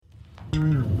Hi,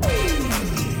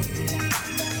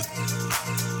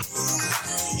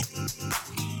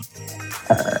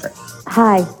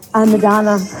 I'm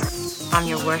Madonna. I'm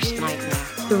your worst nightmare.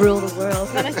 To rule the world.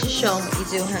 Why don't you show them what you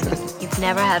do, honey? You've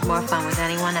never had more fun with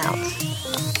anyone else.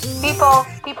 People,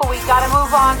 we gotta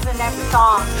move on to the next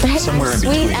song. I'm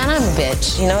sweet and I'm a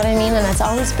bitch, you know what I mean? And that's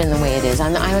always been the way it is.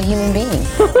 I'm a human being.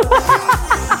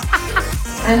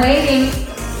 I'm waiting.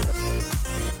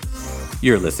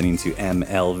 You're listening to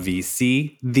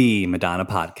MLVC, the Madonna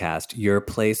podcast, your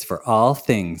place for all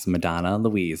things Madonna,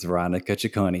 Louise, Veronica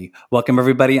Ciccone. Welcome,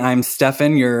 everybody. I'm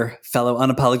Stefan, your fellow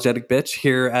unapologetic bitch,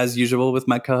 here as usual with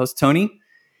my co-host, Tony.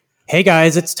 Hey,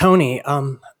 guys, it's Tony.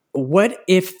 What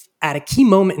if at a key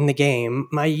moment in the game,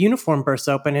 my uniform bursts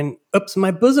open and, oops, my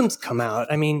bosoms come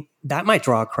out? I mean, that might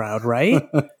draw a crowd, right?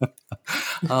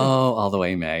 Oh, all the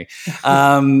way, May.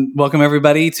 Welcome,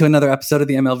 everybody, to another episode of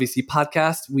the MLVC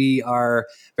podcast. We are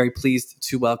very pleased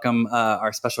to welcome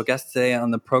our special guest today on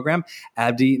the program,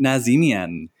 Abdi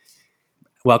Nazemian.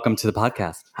 Welcome to the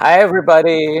podcast. Hi,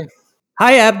 everybody.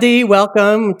 Hi, Abdi.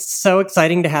 Welcome. It's so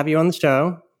exciting to have you on the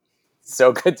show.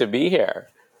 So good to be here.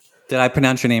 Did I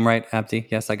pronounce your name right, Abdi?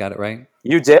 Yes, I got it right.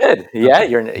 You did. Yeah,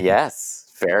 Okay.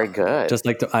 Yes. Very good. Just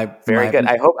like very good.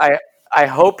 I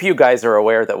hope you guys are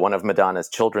aware that one of Madonna's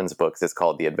children's books is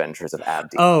called The Adventures of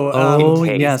Abdi.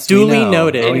 Yes, duly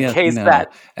noted. In case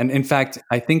that, and in fact,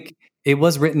 I think it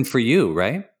was written for you,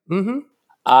 right? Mm-hmm.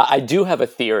 I do have a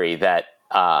theory that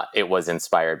it was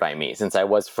inspired by me, since I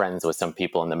was friends with some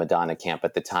people in the Madonna camp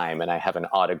at the time, and I have an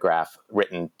autograph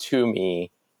written to me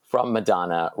from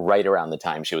Madonna right around the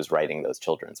time she was writing those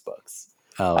children's books.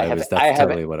 Oh, I have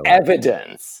totally what it was.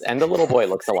 Evidence, and the little boy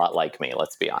looks a lot like me.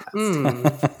 Let's be honest.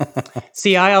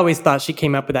 See, I always thought she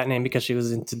came up with that name because she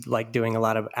was into like doing a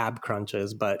lot of ab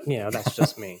crunches, but you know, that's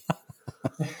just me.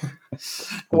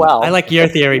 Well, I like your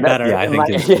theory better. Yeah, I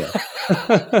think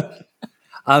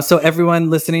so everyone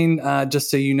listening, just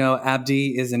so you know,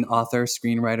 Abdi is an author,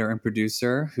 screenwriter, and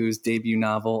producer whose debut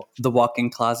novel, The Walk-In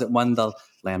Closet, won the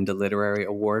Lambda Literary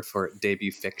Award for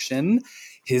debut fiction.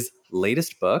 His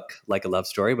latest book, Like a Love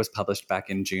Story, was published back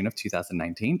in June of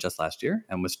 2019, just last year,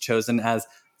 and was chosen as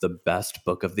the best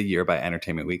book of the year by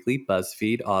Entertainment Weekly,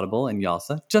 BuzzFeed, Audible, and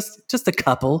YALSA. Just a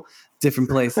couple different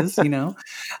places, you know.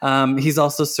 He's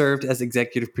also served as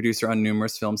executive producer on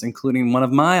numerous films, including one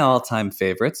of my all-time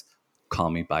favorites, Call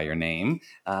Me by Your Name.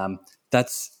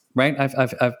 That's right.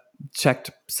 I've checked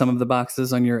some of the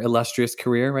boxes on your illustrious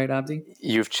career, right, Abdi?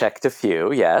 You've checked a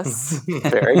few, yes.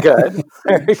 Very good.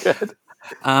 Very good.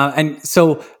 And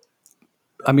so,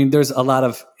 I mean, there's a lot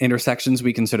of intersections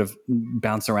we can sort of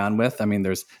bounce around with. I mean,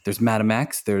 there's Madame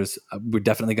X. We're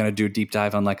definitely going to do a deep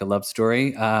dive on Like a Love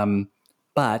Story.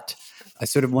 But I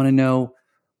sort of want to know,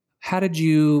 how did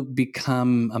you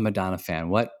become a Madonna fan?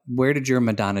 Where did your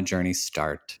Madonna journey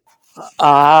start?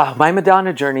 My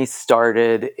Madonna journey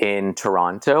started in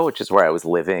Toronto, which is where I was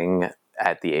living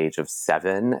at the age of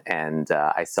 7. And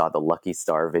I saw the Lucky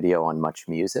Star video on Much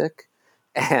Music.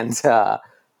 And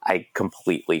I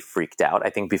completely freaked out. I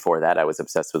think before that, I was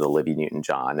obsessed with Olivia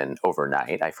Newton-John, and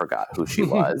overnight, I forgot who she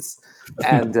was.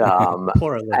 And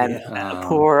Poor Olivia.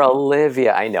 Poor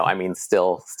Olivia. I know. I mean,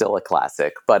 still a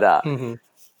classic. But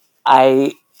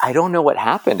I don't know what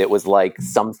happened. It was like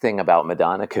something about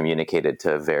Madonna communicated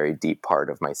to a very deep part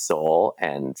of my soul,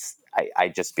 and I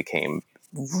just became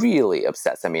really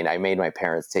obsessed. I mean, I made my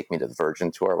parents take me to the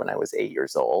Virgin Tour when I was 8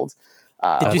 years old.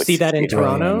 Did you see that in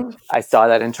Toronto? I saw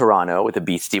that in Toronto with the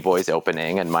Beastie Boys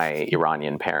opening, and my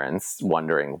Iranian parents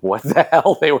wondering what the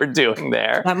hell they were doing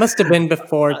there. That must have been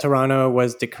before Toronto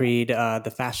was decreed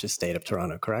the fascist state of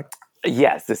Toronto, correct?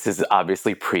 Yes, this is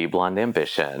obviously pre-Blonde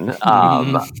Ambition.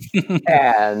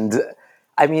 And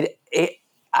I mean,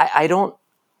 I don't,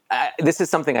 this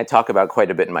is something I talk about quite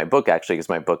a bit in my book, actually, because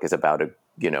my book is about a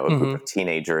group of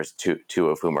teenagers, two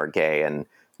of whom are gay, and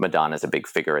Madonna's a big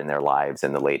figure in their lives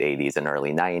in the late 80s and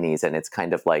early 90s. And it's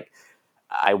kind of like,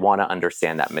 I want to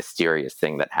understand that mysterious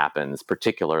thing that happens,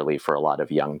 particularly for a lot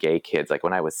of young gay kids. Like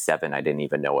when I was 7, I didn't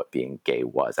even know what being gay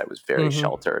was. I was very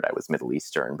sheltered. I was Middle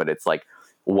Eastern. But it's like,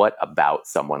 what about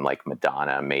someone like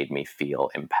Madonna made me feel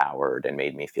empowered and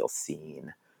made me feel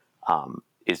seen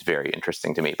is very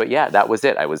interesting to me. But yeah, that was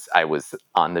it. I was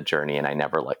on the journey and I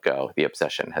never let go. The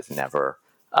obsession has never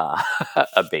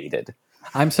abated.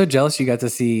 I'm so jealous you got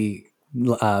to see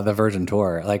the Virgin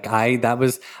Tour. Like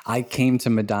I came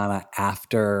to Madonna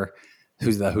after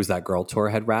Who's That Girl tour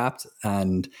had wrapped,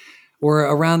 or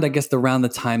around, I guess, around the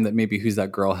time that maybe Who's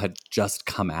That Girl had just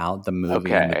come out, the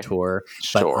movie and the tour.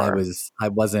 But Sure. I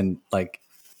wasn't like,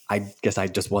 I guess I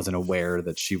just wasn't aware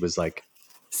that she was like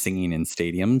singing in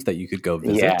stadiums that you could go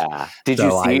visit. Yeah. Did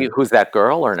you see Who's That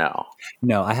Girl or no?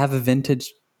 No, I have a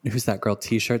vintage Who's That Girl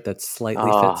t-shirt that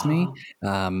slightly fits me.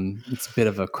 It's a bit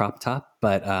of a crop top,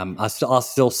 but I'll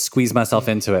still squeeze myself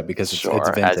into it because it's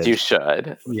vintage. As you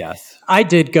should. Yes. I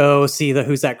did go see the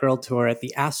Who's That Girl tour at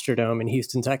the Astrodome in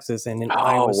Houston, Texas, and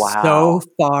I was so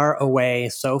far away,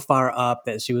 so far up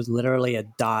that she was literally a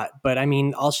dot. But I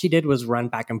mean, all she did was run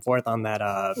back and forth on that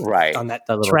on that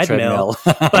treadmill.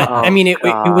 But I mean,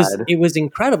 it was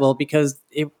incredible because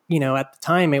at the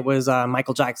time it was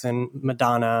Michael Jackson,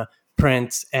 Madonna,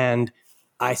 Prince, and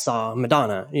I saw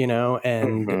Madonna,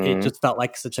 and it just felt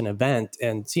like such an event.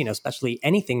 And, especially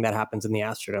anything that happens in the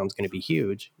Astrodome is going to be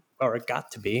huge, or it got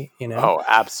to be, Oh,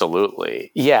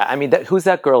 absolutely. Yeah. I mean, Who's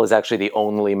That Girl is actually the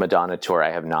only Madonna tour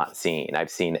I have not seen. I've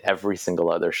seen every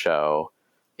single other show,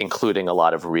 including a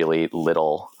lot of really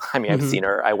little. I mean, I've seen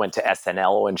her. I went to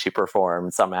SNL when she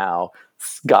performed, somehow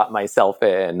got myself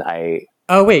in.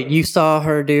 Oh, wait, you saw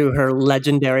her do her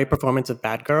legendary performance of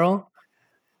Bad Girl?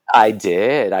 I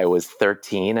did. I was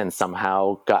 13 and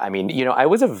somehow I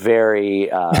was a very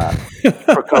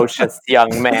precocious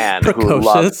young man who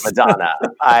loved Madonna.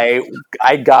 I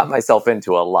got myself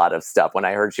into a lot of stuff. When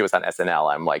I heard she was on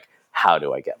SNL, I'm like, how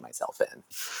do I get myself in?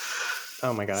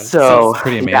 Oh my God. So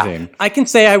pretty amazing. Yeah. I can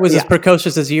say I was as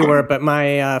precocious as you were, but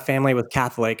my family was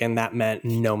Catholic, and that meant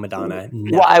no Madonna.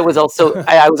 Never. Well, I was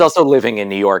also living in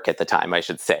New York at the time, I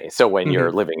should say. So when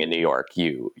you're living in New York,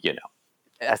 you know.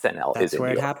 SNL That's is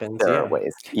where it happens. There are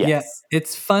ways. Yes. Yeah,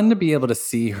 it's fun to be able to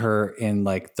see her in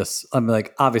like this.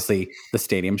 Obviously the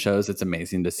stadium shows. It's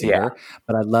amazing to see her,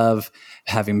 but I love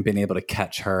having been able to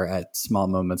catch her at small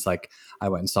moments. Like I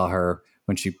went and saw her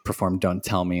when she performed "Don't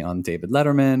Tell Me" on David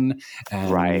Letterman. And,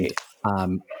 right.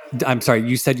 I'm sorry.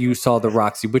 You said you saw the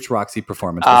Roxy. Which Roxy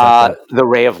performance? Was the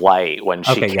Ray of Light when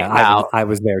she came out. I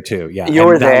was there too. Yeah, you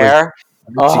were there.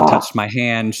 She touched my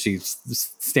hand. She's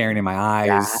staring in my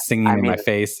eyes, singing in my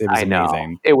face. It was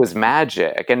amazing. It was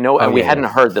magic, and we hadn't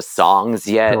heard the songs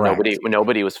yet. Correct.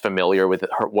 Nobody was familiar with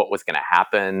what was going to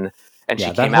happen. And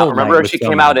she came out. Remember, she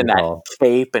came out in that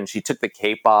cape, and she took the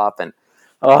cape off, and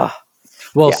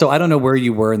so I don't know where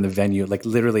you were in the venue. Like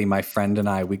literally, my friend and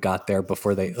I, we got there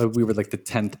before we were like the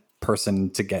 10th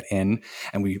person to get in,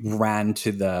 and we ran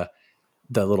to the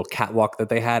little catwalk that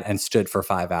they had and stood for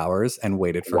 5 hours and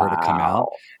waited for her to come out.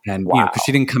 And because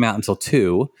she didn't come out until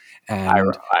 2.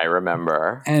 And I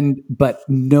remember. But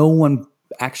no one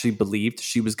actually believed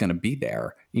she was going to be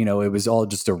there. It was all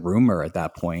just a rumor at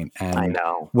that point. And I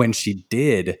know when she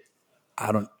did,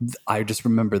 I just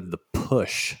remember the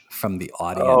push from the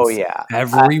audience. Oh yeah.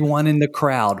 Everyone in the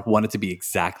crowd wanted to be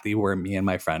exactly where me and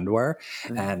my friend were.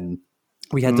 And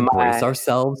we had to brace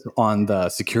ourselves on the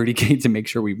security gate to make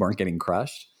sure we weren't getting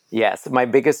crushed. Yes. My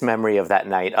biggest memory of that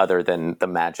night, other than the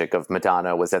magic of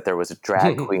Madonna, was that there was a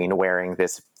drag queen wearing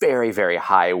this very, very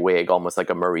high wig, almost like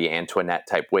a Marie Antoinette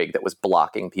type wig that was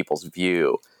blocking people's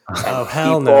view. Oh,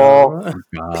 hell no.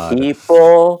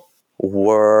 People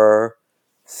were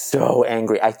so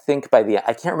angry. I think I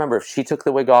can't remember if she took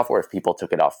the wig off or if people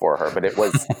took it off for her, but it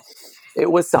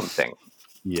was something.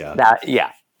 Yeah.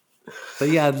 But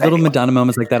little Madonna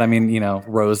moments like that. I mean,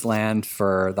 Roseland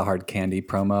for the Hard Candy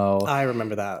promo. I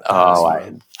remember that.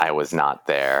 I was not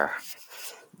there.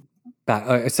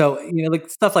 So, like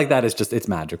stuff like that is just, it's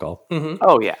magical. Mm-hmm.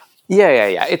 Oh yeah.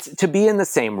 Yeah. It's to be in the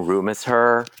same room as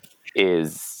her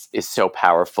is so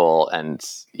powerful. And,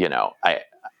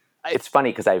 it's funny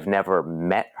because I've never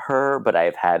met her, but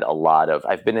I've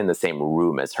been in the same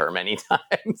room as her many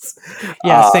times.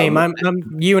 Yeah, same.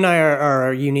 You and I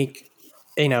are unique.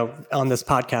 On this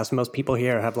podcast, most people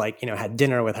here have had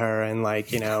dinner with her and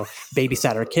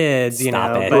babysat her kids.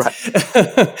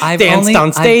 I've danced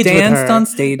on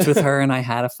stage with her, and I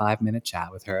had a 5-minute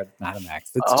chat with her at Madame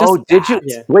X. Did you?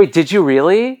 Yeah. Wait, did you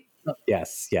really?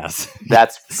 Yes.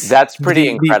 That's pretty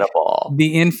incredible.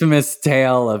 The infamous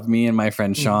tale of me and my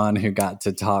friend Sean, who got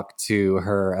to talk to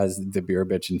her as the beer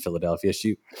bitch in Philadelphia.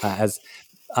 She,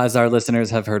 as our listeners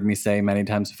have heard me say many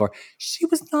times before, she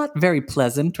was not very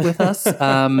pleasant with us.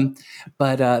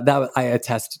 But that I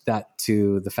attest that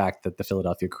to the fact that the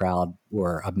Philadelphia crowd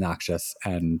were obnoxious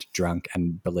and drunk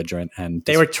and belligerent, and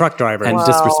they were truck drivers and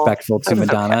disrespectful to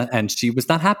Madonna, and she was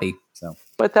not happy. So,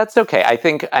 but that's okay.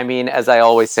 I mean, as I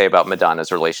always say about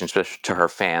Madonna's relationship to her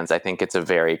fans, I think it's a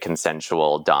very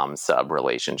consensual dom sub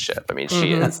relationship. I mean,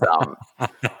 she is.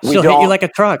 She'll hit you like a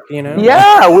truck, you know.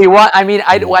 Yeah, we want. I mean,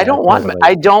 I Yeah, don't want.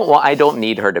 totally. I don't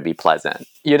need her to be pleasant.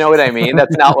 You know what I mean?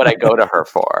 That's not what I go to her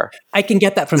for. I can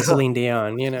get that from Celine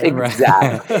Dion, you know.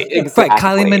 Exactly. Right,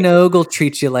 Kylie Minogue will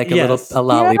treat you like a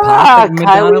lollipop. Yeah, but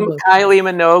Madonna Kylie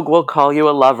Minogue will call you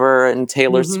a lover, and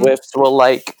Taylor Swift will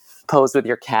like pose with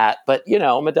your cat. But you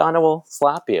know, Madonna will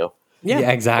slap you. Yeah,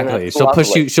 exactly. That's She'll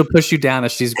lovely. push you down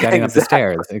as she's getting up the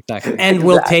stairs. Exactly. And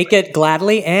we'll take it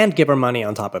gladly and give her money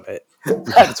on top of it.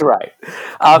 That's right.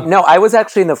 No, I was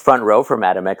actually in the front row for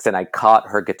Madame X, and I caught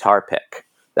her guitar pick.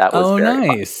 That was very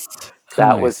nice. Fun.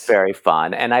 That was very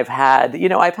fun. And I've had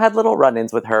little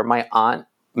run-ins with her. My aunt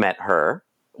met her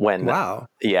when. Wow.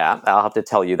 Yeah, I'll have to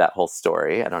tell you that whole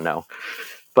story. I don't know,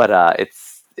 but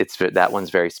it's that one's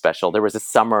very special. There was a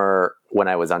summer when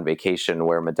I was on vacation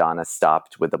where Madonna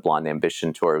stopped with the Blonde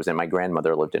Ambition tour. It was, and my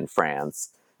grandmother lived in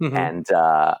France, and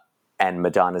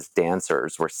Madonna's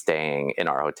dancers were staying in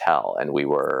our hotel, and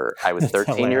I was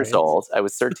 13 years old. I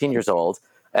was 13 years old,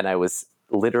 and I was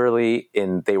literally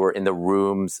they were in the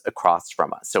rooms across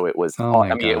from us. So it was,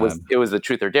 it was the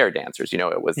Truth or Dare dancers. You know,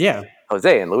 it was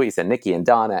Jose and Luis and Nikki and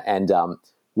Donna. And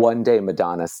one day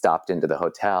Madonna stopped into the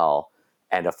hotel,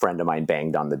 and a friend of mine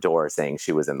banged on the door saying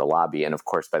she was in the lobby. And of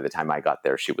course, by the time I got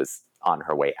there, she was on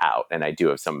her way out. And I do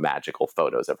have some magical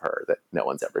photos of her that no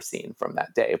one's ever seen from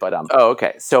that day. But,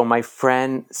 okay. So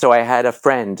I had a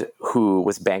friend who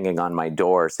was banging on my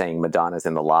door saying Madonna's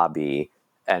in the lobby.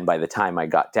 And by the time I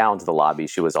got down to the lobby,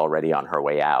 she was already on her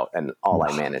way out. And all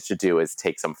I managed to do is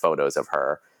take some photos of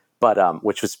her, but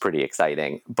which was pretty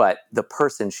exciting. But the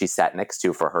person she sat next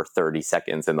to for her 30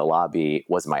 seconds in the lobby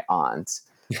was my aunt,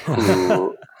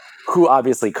 who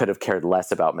obviously could have cared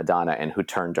less about Madonna, and who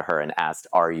turned to her and asked,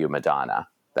 "Are you Madonna?"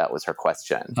 That was her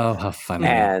question. Oh, how funny.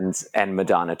 And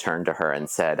Madonna turned to her and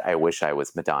said, "I wish I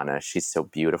was Madonna. She's so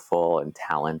beautiful and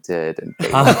talented, and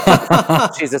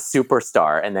she's a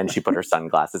superstar." And then she put her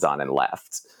sunglasses on and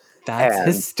left. That's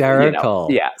hysterical.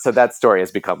 So that story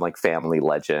has become like family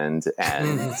legend.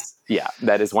 And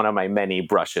that is one of my many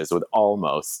brushes with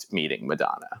almost meeting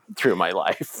Madonna through my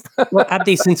life. Well,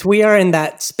 Abdi, since we are in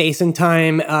that space and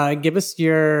time, give us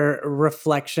your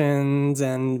reflections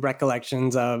and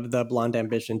recollections of the Blonde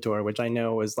Ambition tour, which I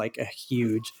know was like a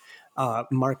huge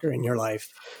marker in your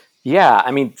life. Yeah, I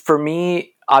mean, for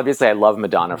me, obviously, I love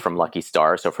Madonna from Lucky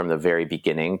Star, so from the very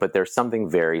beginning, but there's something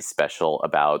very special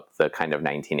about the kind of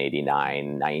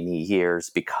 1989, 90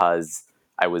 years, because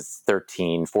I was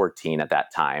 13, 14 at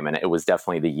that time, and it was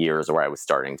definitely the years where I was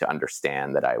starting to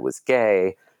understand that I was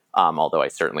gay, although I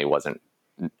certainly wasn't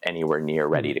anywhere near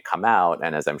ready to come out.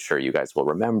 And as I'm sure you guys will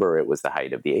remember, it was the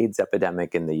height of the AIDS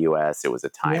epidemic in the US. It was a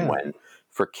time when,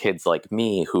 for kids like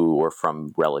me who were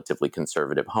from relatively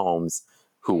conservative homes,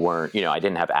 who weren't, I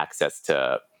didn't have access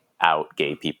to out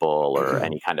gay people or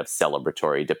any kind of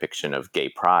celebratory depiction of gay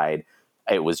pride.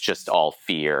 It was just all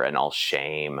fear and all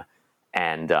shame.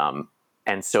 And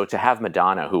so to have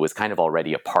Madonna, who was kind of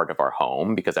already a part of our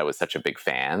home because I was such a big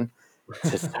fan,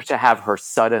 to have her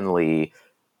suddenly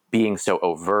being so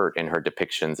overt in her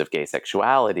depictions of gay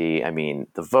sexuality. I mean,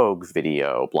 the Vogue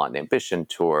video, Blonde Ambition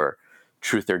tour,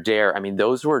 Truth or Dare. I mean,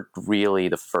 those were really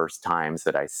the first times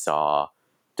that I saw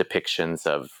depictions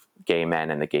of gay men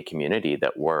and the gay community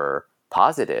that were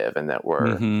positive and that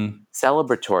were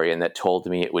celebratory, and that told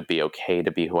me it would be okay to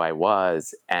be who I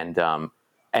was. And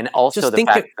also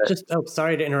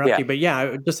sorry to interrupt you,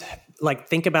 but just like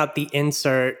think about the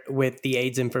insert with the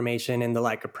AIDS information in the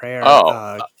Like a Prayer.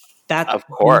 Of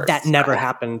course, that never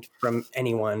happened from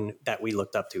anyone that we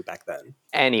looked up to back then.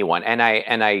 Anyone. And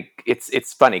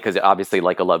it's funny because obviously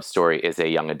Like a Love Story is a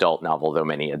young adult novel, though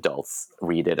many adults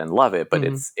read it and love it, but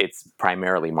it's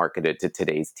primarily marketed to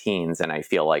today's teens. And I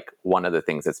feel like one of the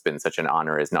things that's been such an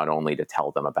honor is not only to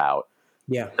tell them about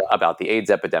the AIDS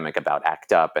epidemic, about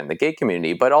ACT UP and the gay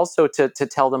community, but also to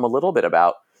tell them a little bit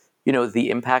about, the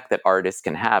impact that artists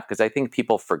can have. Because I think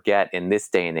people forget in this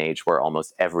day and age where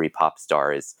almost every pop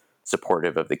star is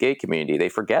supportive of the gay community, they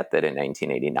forget that in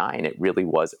 1989, it really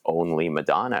was only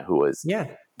Madonna who was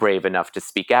brave enough to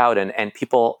speak out. And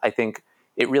people, I think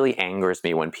it really angers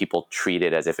me when people treat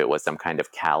it as if it was some kind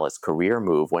of callous career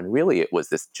move, when really it was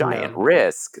this giant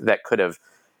risk that could have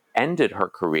ended her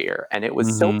career. And it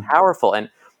was so powerful.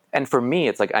 And for me,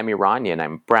 it's like, I'm Iranian,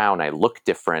 I'm brown, I look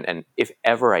different. And if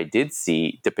ever I did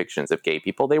see depictions of gay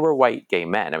people, they were white gay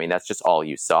men. I mean, that's just all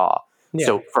you saw. Yeah.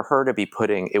 So for her to be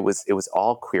it was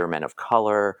all queer men of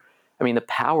color. I mean, the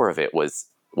power of it was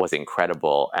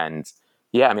incredible. And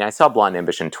Yeah, I mean, I saw Blonde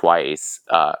Ambition twice,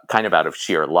 kind of out of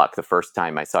sheer luck. The first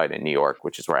time I saw it in New York,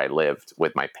 which is where I lived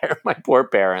with my poor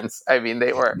parents. I mean,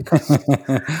 they were,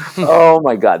 oh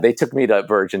my God, they took me to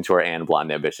Virgin Tour and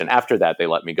Blonde Ambition. After that, they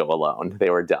let me go alone. They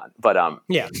were done. But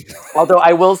yeah. Although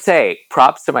I will say,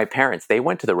 props to my parents, they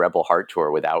went to the Rebel Heart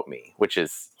Tour without me, which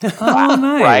is wow,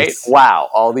 nice. Right? Wow!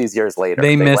 All these years later,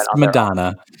 they missed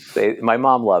Madonna. My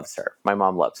mom loves her. My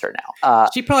mom loves her now.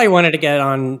 She probably wanted to get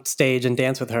on stage and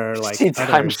dance with her. Like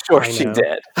I'm sure she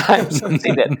did. I'm sure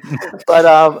she did.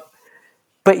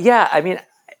 But yeah, I mean,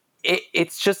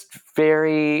 it's just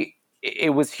very.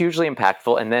 It was hugely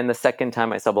impactful. And then the second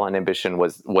time I saw Blonde Ambition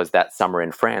was that summer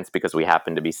in France, because we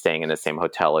happened to be staying in the same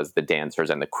hotel as the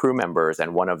dancers and the crew members,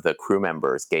 and one of the crew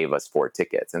members gave us 4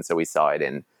 tickets, and so we saw it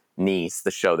in Nice,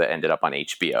 the show that ended up on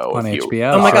HBO.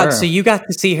 HBO. Oh my God! So you got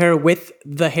to see her with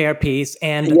the hairpiece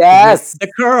and yes, with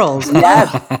the curls.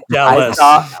 Yes, jealous.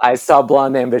 I saw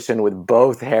Blonde Ambition with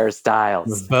both hairstyles,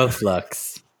 with both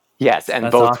looks. Yes, and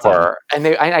That's both awesome. were. And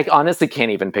I honestly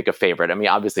can't even pick a favorite. I mean,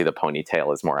 obviously the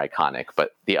ponytail is more iconic,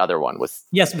 but the other one was.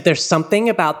 Yes, but there's something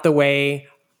about the way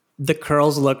the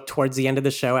curls look towards the end of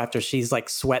the show after she's like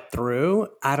sweat through.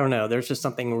 I don't know. There's just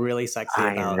something really sexy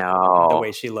about the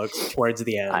way she looks towards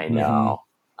the end. I know.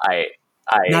 I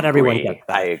not agree. Everyone gets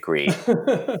that. I agree.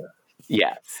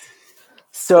 Yes.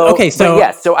 So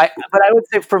I would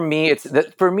say for me,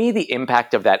 the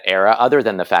impact of that era, other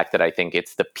than the fact that I think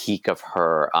it's the peak of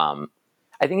her,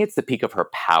 I think it's the peak of her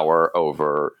power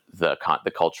over the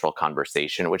cultural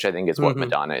conversation, which I think is what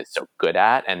Madonna is so good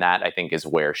at. And that I think is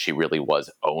where she really was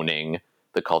owning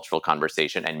the cultural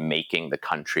conversation and making the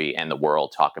country and the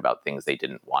world talk about things they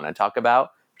didn't want to talk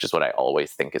about, which is what I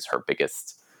always think is her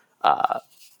biggest,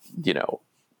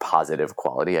 positive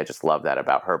quality. I just love that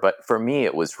about her. But for me,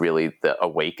 it was really the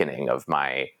awakening of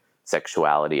my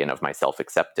sexuality and of my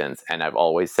self-acceptance. And I've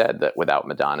always said that without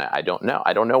Madonna, I don't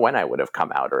know when I would have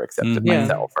come out or accepted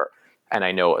myself. And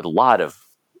I know a lot of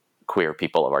queer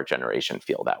people of our generation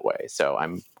feel that way. So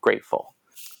I'm grateful.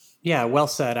 Yeah, well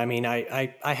said. I mean,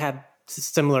 I had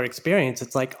similar experience.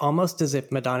 It's like almost as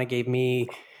if Madonna gave me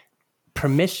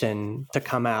permission to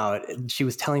come out. She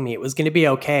was telling me it was going to be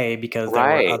okay because there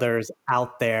were others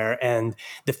out there, and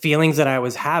the feelings that I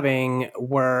was having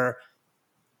were,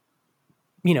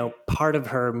 part of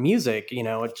her music.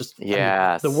 It just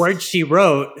the words she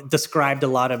wrote described a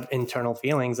lot of internal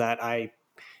feelings that I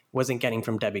wasn't getting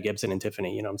from Debbie Gibson and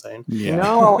Tiffany. You know what I'm saying? Yeah.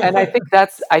 No, and I think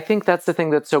that's the thing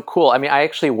that's so cool. I mean, I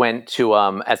actually went to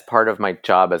as part of my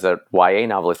job as a YA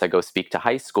novelist, I go speak to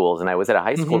high schools, and I was at a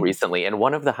high school recently, and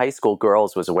one of the high school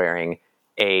girls was wearing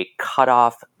a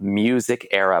cut-off music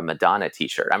era Madonna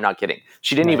t-shirt. I'm not kidding.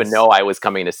 She didn't even know I was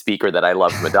coming to speak or that I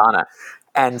loved Madonna.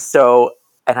 And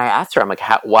I asked her, I'm like,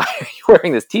 why are you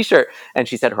wearing this t-shirt? And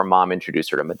she said her mom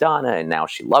introduced her to Madonna, and now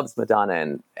she loves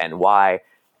Madonna, and why.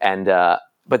 And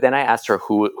but then I asked her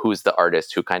who's the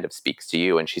artist who kind of speaks to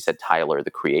you, and she said Tyler,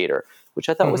 the Creator, which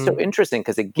I thought was so interesting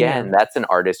because, again, that's an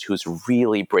artist who's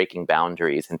really breaking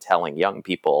boundaries and telling young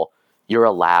people, you're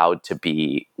allowed to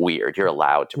be weird, you're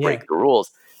allowed to break the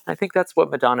rules. And I think that's what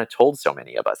Madonna told so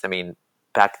many of us. I mean,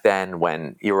 back then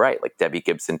when, you're right, like Debbie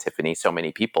Gibson, Tiffany, so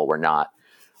many people were not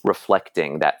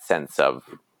reflecting that sense of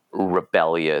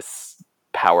rebellious,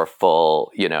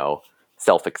 powerful,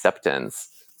 self-acceptance.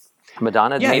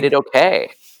 Madonna made it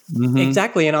okay.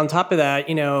 Exactly. And on top of that,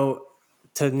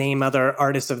 to name other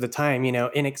artists of the time,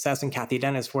 INXS and Kathy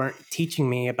Dennis weren't teaching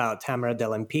me about Tamara de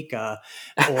Lempicka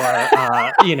or,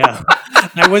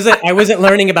 I wasn't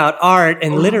learning about art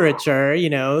and literature,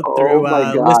 through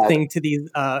listening to these,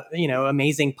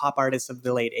 amazing pop artists of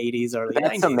the late 80s, early 90s.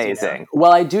 That's amazing.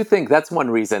 Well, I do think that's one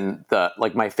reason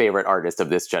my favorite artist of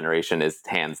this generation is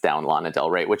hands down Lana Del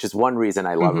Rey, which is one reason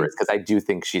I love her, is because I do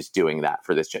think she's doing that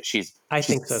for this. She's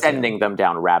sending them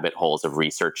down rabbit holes of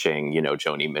researching,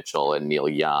 Joni Mitchell and Neil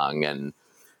Young and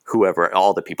whoever,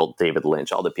 all the people, David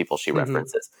Lynch, all the people she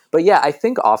references. But yeah, I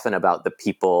think often about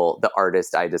the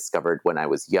artist I discovered when I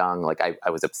was young. Like I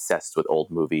was obsessed with old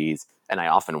movies, and I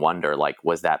often wonder, like,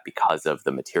 was that because of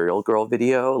the Material Girl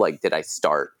video? Like, did I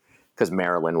start because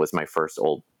Marilyn was my first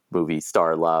old movie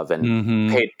star love,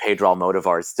 and Pedro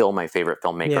Almodovar is still my favorite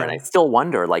filmmaker, and I still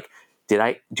wonder, like,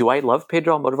 do I love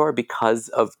Pedro Almodovar because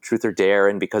of Truth or Dare,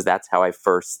 and because that's how I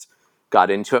first got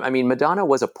into it? I mean, Madonna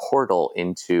was a portal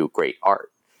into great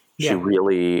art. She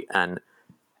really, and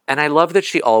I love that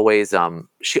she always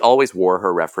wore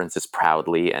her references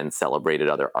proudly and celebrated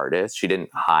other artists. She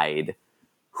didn't hide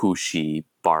who she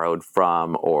borrowed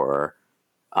from or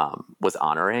was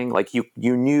honoring. Like you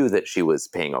knew that she was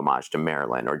paying homage to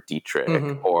Marilyn or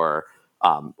Dietrich or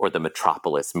the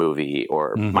Metropolis movie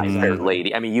or My Fair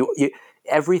Lady. I mean,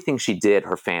 everything she did,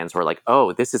 her fans were like,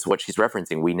 oh, this is what she's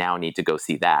referencing. We now need to go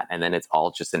see that. And then it's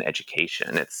all just an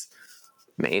education. It's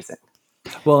amazing.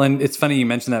 Well, and it's funny you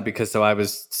mentioned that because I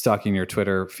was stalking your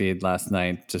Twitter feed last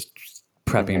night, just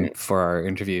prepping for our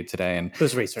interview today, and it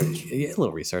was research. A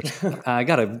little research. I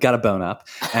got a bone up,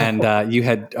 and you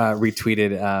had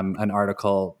retweeted an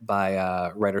article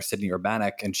by writer Sydney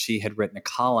Urbanek, and she had written a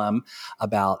column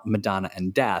about Madonna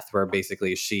and death, where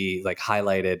basically she like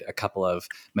highlighted a couple of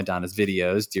Madonna's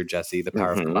videos, Dear Jessie, The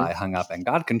Power of Goodbye, Hung Up, and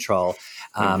God Control.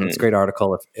 It's a great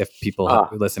article if people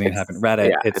listening haven't read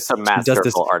it. Yeah, it's a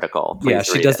masterful article. Please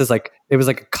she does this like it was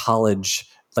like a college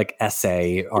like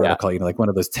essay article, like one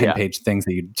of those 10-page things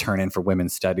that you turn in for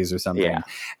women's studies or something. Yeah.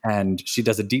 And she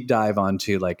does a deep dive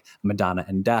onto like Madonna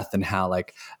and death and how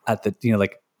like at the,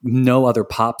 like no other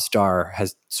pop star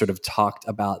has sort of talked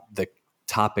about the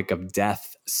topic of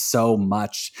death so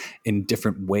much in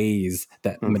different ways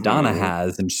that Madonna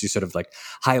has. And she sort of like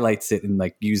highlights it in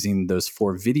like using those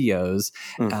 4 videos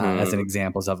as an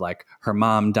examples of like her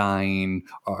mom dying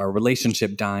or a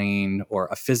relationship dying or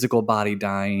a physical body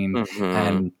dying.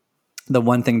 And the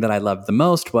one thing that I loved the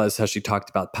most was how she talked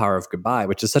about Power of Goodbye,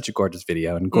 which is such a gorgeous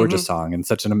video and gorgeous song and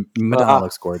such an Madonna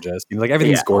looks gorgeous. Like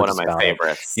everything's gorgeous. One of my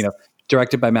favorites.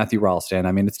 Directed by Matthew Ralston.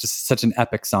 I mean, it's just such an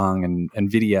epic song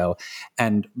and video.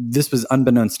 And this was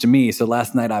unbeknownst to me. So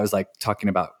last night I was like talking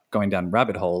about going down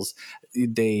rabbit holes.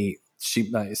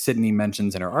 Sydney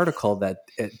mentions in her article that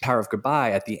at Power of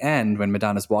Goodbye at the end, when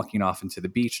Madonna's walking off into the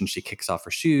beach and she kicks off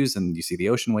her shoes and you see the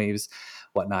ocean waves,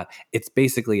 whatnot, it's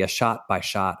basically a shot by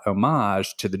shot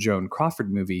homage to the Joan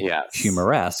Crawford movie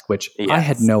Humoresque, which I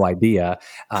had no idea.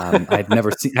 I'd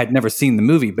never seen the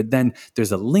movie, but then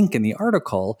there's a link in the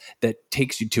article that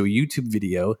takes you to a YouTube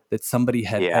video that somebody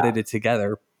had edited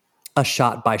together, a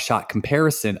shot by shot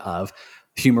comparison of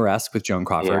Humoresque with Joan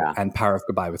Crawford and Power of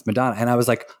Goodbye with Madonna. And I was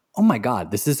like, oh my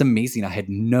God, this is amazing. I had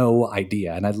no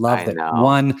idea. And I love that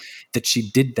one, that she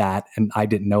did that and I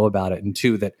didn't know about it. And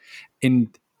two, that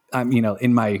in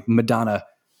my Madonna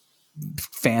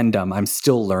fandom, I'm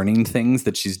still learning things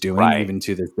that she's doing even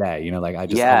to this day.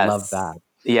 I love that.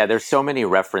 Yeah, there's so many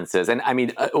references. And I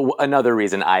mean, another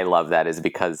reason I love that is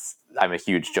because I'm a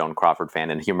huge Joan Crawford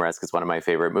fan and Humoresque is one of my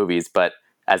favorite movies. But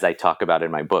as I talk about in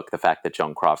my book, the fact that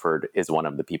Joan Crawford is one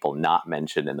of the people not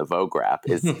mentioned in the Vogue rap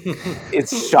is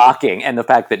it's shocking. And the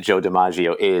fact that Joe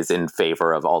DiMaggio is in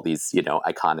favor of all these,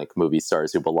 iconic movie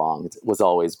stars who belonged was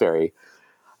always very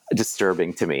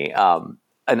disturbing to me.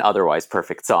 An otherwise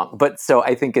perfect song. But so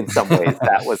I think in some ways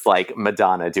that was like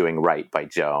Madonna doing right by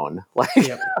Joan.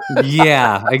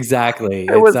 Yeah, exactly.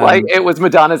 It was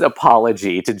Madonna's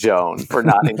apology to Joan for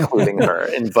not including her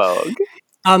in Vogue.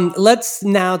 Let's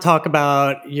now talk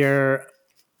about your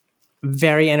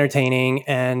very entertaining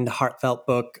and heartfelt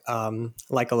book,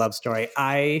 Like a Love Story.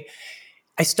 I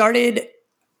started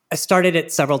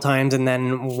it several times, and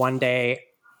then one day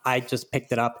I just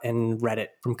picked it up and read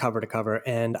it from cover to cover,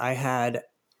 and I had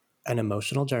an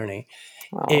emotional journey.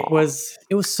 Aww. It was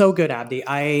so good, Abdi.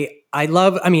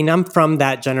 I'm from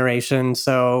that generation,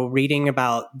 so reading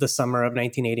about the summer of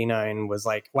 1989 was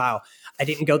like, wow, I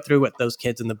didn't go through what those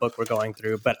kids in the book were going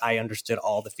through, but I understood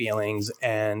all the feelings,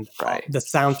 and the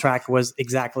soundtrack was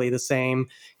exactly the same.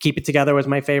 Keep It Together was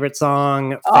my favorite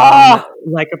song,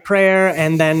 Like a Prayer,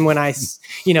 and then when the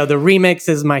remix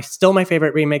is still my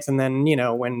favorite remix, and then,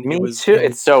 when Me it was... too.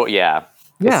 It's so,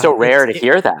 it's so rare to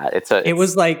hear that. It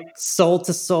was like Soul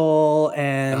to Soul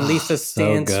and Lisa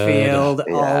Stansfield,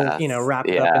 all wrapped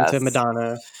up into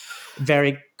Madonna.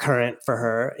 Very current for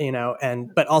her,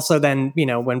 but also then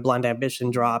when Blonde Ambition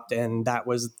dropped, and that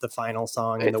was the final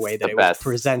song, and the way that it was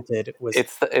presented was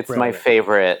it's my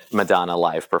favorite Madonna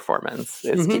live performance.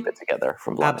 Is Keep It Together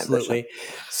from Blonde Ambition.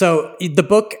 So the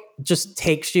book just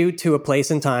takes you to a place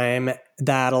in time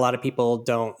that a lot of people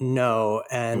don't know,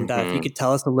 and if you could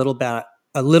tell us a little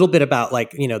bit about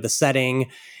the setting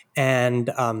and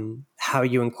how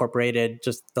you incorporated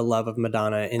just the love of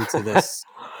Madonna into this,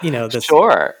 this.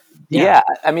 Sure. Yeah.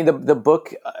 I mean, the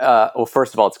book, well,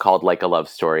 first of all, it's called Like a Love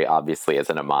Story, obviously as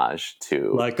an homage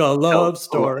to Like a Love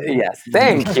Story. Yes.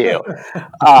 Thank you.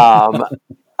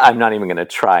 I'm not even going to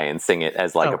try and sing it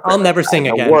as like I'll never sing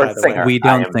again, by the way. We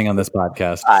don't sing on this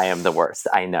podcast. I am the worst.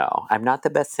 I know. I'm not the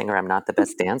best singer. I'm not the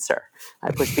best dancer.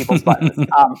 I push people's buttons.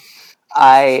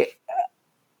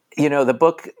 The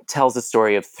book tells the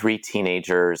story of 3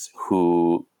 teenagers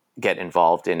who get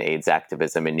involved in AIDS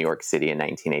activism in New York City in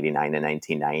 1989 and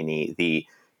 1990.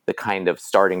 The kind of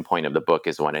starting point of the book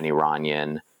is when an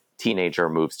Iranian teenager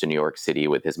moves to New York City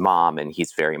with his mom, and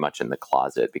he's very much in the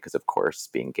closet because, of course,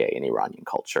 being gay in Iranian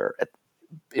culture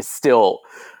is still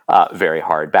very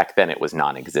hard. Back then, it was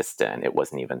non-existent. It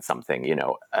wasn't even something,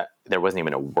 there wasn't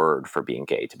even a word for being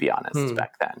gay, to be honest,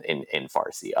 back then in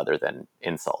Farsi, other than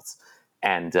insults.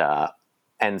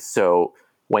 And so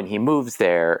when he moves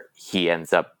there, he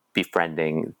ends up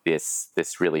befriending this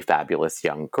really fabulous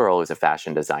young girl who's a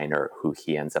fashion designer who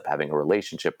he ends up having a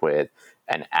relationship with.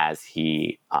 And as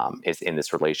he is in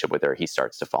this relationship with her, he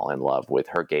starts to fall in love with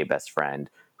her gay best friend,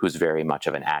 who's very much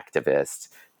of an activist.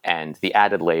 And the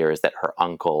added layer is that her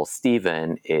uncle,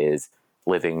 Stephen, is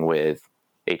living with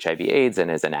HIV/AIDS and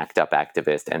is an ACT UP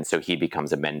activist. And so he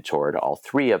becomes a mentor to all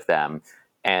three of them.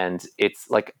 And it's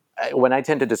like, when I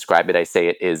tend to describe it, I say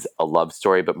it is a love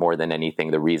story, but more than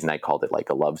anything, the reason I called it like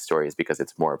a love story is because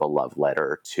it's more of a love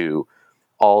letter to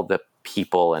all the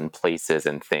people and places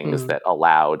and things that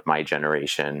allowed my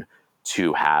generation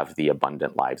to have the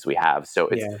abundant lives we have. So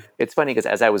it's funny because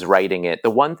as I was writing it,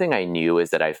 the one thing I knew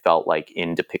is that I felt like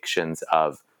in depictions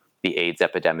of the AIDS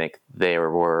epidemic, there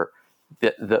were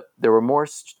more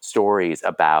stories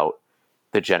about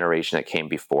the generation that came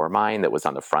before mine that was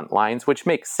on the front lines, which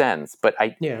makes sense. But I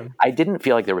didn't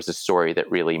feel like there was a story that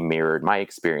really mirrored my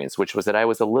experience, which was that I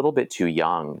was a little bit too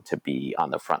young to be on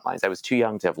the front lines. I was too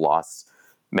young to have lost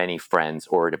many friends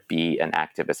or to be an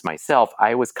activist myself.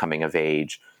 I was coming of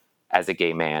age as a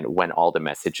gay man when all the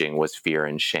messaging was fear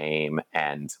and shame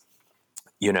and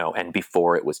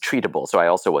before it was treatable. So I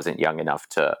also wasn't young enough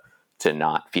to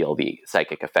not feel the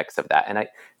psychic effects of that. And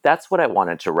that's what I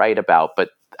wanted to write about. But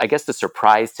I guess the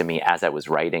surprise to me as I was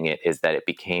writing it is that it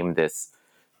became this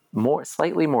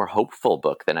slightly more hopeful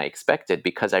book than I expected,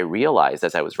 because I realized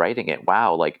as I was writing it,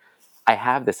 wow, like I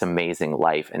have this amazing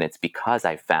life, and it's because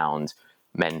I found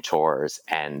mentors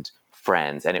and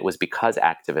friends, and it was because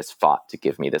activists fought to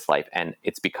give me this life, and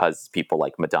it's because people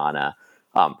like Madonna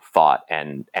fought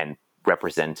and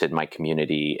represented my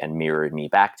community and mirrored me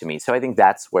back to me. So I think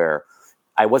that's where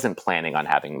I wasn't planning on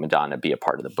having Madonna be a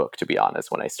part of the book, to be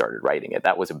honest, when I started writing it.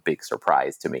 That was a big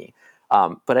surprise to me.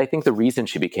 But I think the reason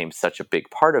she became such a big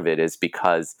part of it is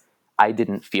because I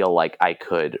didn't feel like I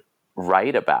could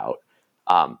write about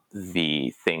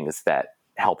the things that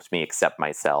helped me accept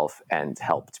myself and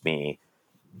helped me,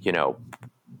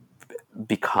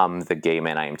 become the gay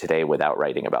man I am today without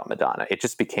writing about Madonna. It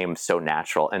just became so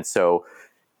natural. And so,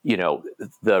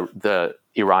 the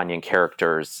Iranian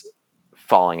characters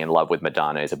falling in love with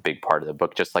Madonna is a big part of the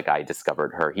book. Just like I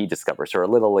discovered her, he discovers her a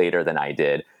little later than I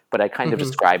did. But I kind of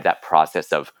described that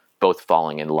process of both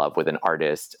falling in love with an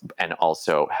artist and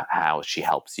also how she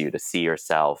helps you to see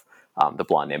yourself. The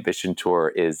Blonde Ambition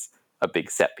tour is a big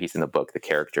set piece in the book. The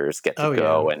characters get to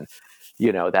go. And,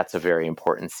 that's a very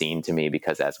important scene to me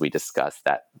because as we discussed,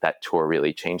 that tour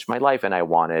really changed my life. And I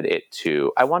wanted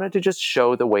to just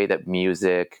show the way that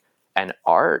music and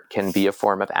art can be a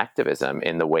form of activism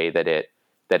in the way that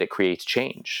it creates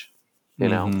change,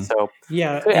 So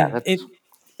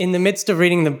in the midst of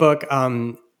reading the book,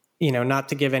 not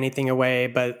to give anything away,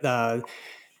 but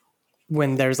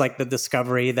when there's like the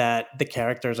discovery that the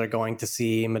characters are going to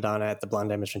see Madonna at the Blonde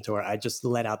Ambition tour, I just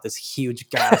let out this huge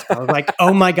gasp. I was like,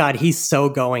 oh my God, he's so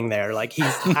going there. Like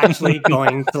he's actually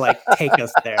going to like take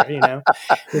us there, It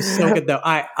was so good though.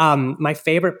 My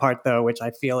favorite part though, which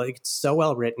I feel like it's so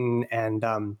well written and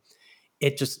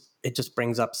it just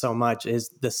brings up so much is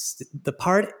the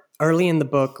part early in the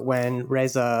book when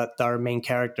Reza, our main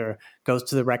character, goes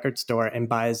to the record store and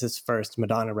buys his first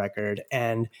Madonna record.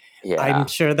 And I'm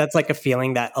sure that's like a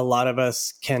feeling that a lot of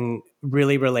us can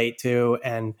really relate to.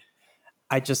 And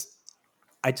I just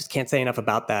can't say enough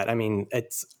about that. I mean,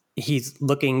 he's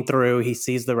looking through, he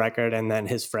sees the record, and then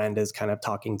his friend is kind of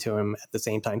talking to him at the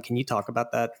same time. Can you talk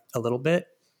about that a little bit?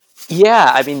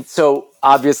 Yeah, I mean, so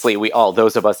obviously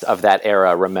those of us of that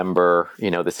era remember,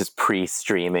 this is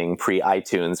pre-streaming,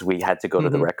 pre-iTunes. We had to go to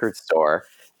the record store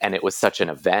and it was such an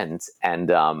event. And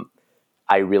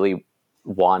I really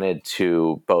wanted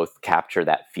to both capture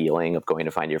that feeling of going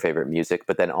to find your favorite music,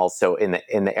 but then also in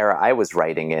the era I was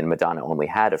writing in, Madonna only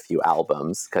had a few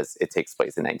albums because it takes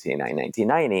place in 1989,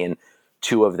 1990, and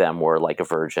two of them were Like a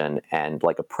Virgin and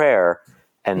Like a Prayer.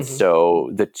 And so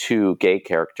the two gay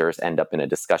characters end up in a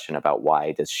discussion about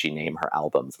why does she name her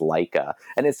albums Laika.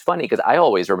 And it's funny because I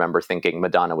always remember thinking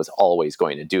Madonna was always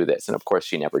going to do this. And of course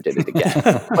she never did it again.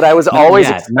 But I was always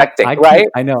expecting, right?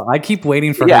 I know. I keep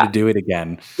waiting for her to do it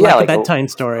again. Like a bedtime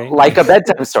story. Like a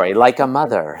bedtime story, like a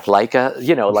mother, like a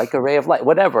ray of light,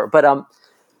 whatever. But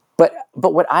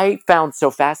what I found so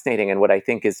fascinating and what I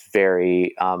think is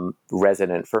very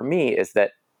resonant for me is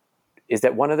that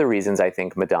one of the reasons I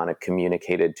think Madonna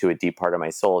communicated to a deep part of my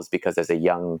soul is because as a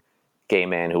young gay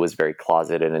man who was very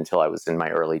closeted until I was in my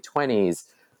early 20s,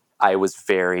 I was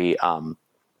very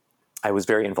I was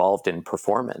very involved in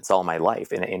performance all my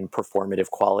life, in performative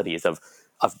qualities of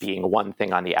being one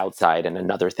thing on the outside and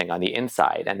another thing on the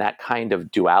inside. And that kind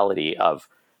of duality of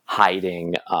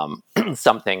hiding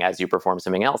something as you perform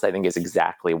something else, I think is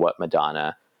exactly what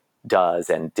Madonna does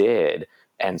and did.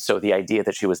 And so the idea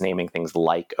that she was naming things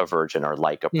like a virgin or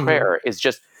like a prayer is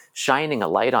just shining a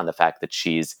light on the fact that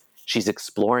she's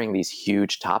exploring these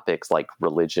huge topics like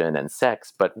religion and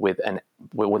sex, but with a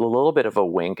little bit of a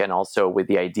wink, and also with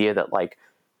the idea that like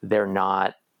they're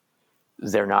not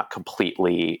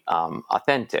completely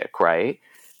authentic, right?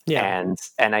 Yeah.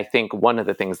 And I think one of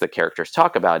the things the characters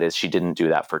talk about is she didn't do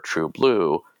that for True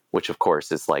Blue, which of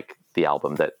course is like the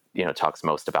album that, you know, talks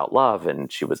most about love,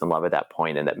 and she was in love at that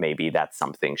point, and that maybe that's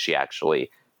something she actually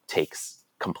takes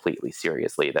completely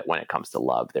seriously, that when it comes to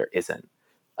love, there isn't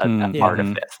an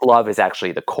artifice. Love is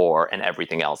actually the core, and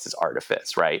everything else is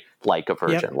artifice, right? Like a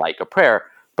virgin, like a prayer,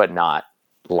 but not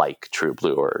like True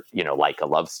Blue or, you know, like a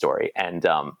love story. And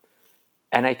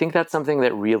I think that's something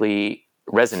that really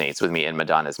resonates with me in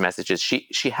Madonna's messages.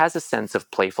 She has a sense of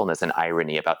playfulness and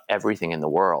irony about everything in the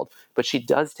world, but she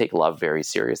does take love very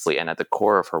seriously. And at the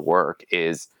core of her work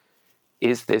is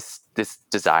this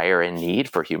desire and need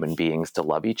for human beings to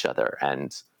love each other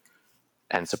and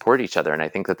support each other. And I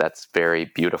think that that's very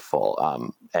beautiful.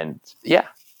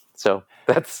 So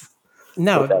that's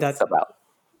what that's about.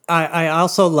 I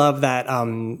also love that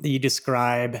you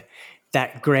describe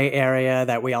that gray area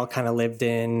that we all kind of lived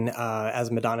in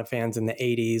as Madonna fans in the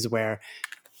 80s, where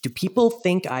do people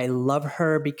think I love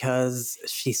her because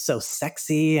she's so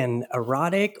sexy and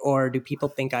erotic, or do people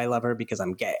think I love her because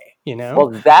I'm gay? You know? Well,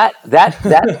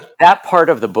 that part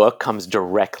of the book comes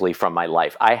directly from my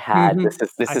life. I had this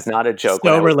is not a joke.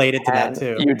 So related to that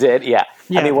too. You did, yeah.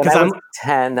 I mean, when I was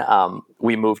 10,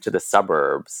 we moved to the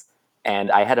suburbs,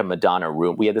 and I had a Madonna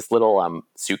room. We had this little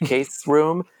suitcase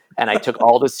room. And I took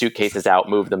all the suitcases out,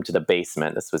 moved them to the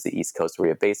basement. This was the East Coast where we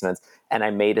have basements. And I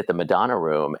made it the Madonna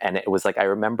room. And it was like, I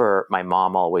remember my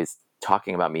mom always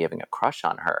talking about me having a crush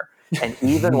on her. And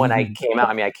even when I came out,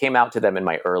 I came out to them in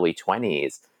my early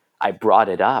 20s. I brought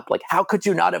it up. Like, how could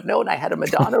you not have known I had a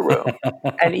Madonna room?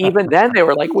 And even then they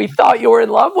were like, we thought you were in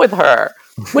love with her.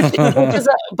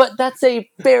 But that's a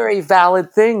very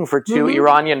valid thing for two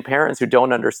Iranian parents who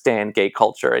don't understand gay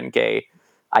culture and gay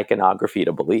iconography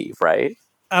to believe, right?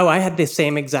 Oh, I had the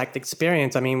same exact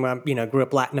experience. I mean, grew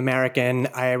up Latin American.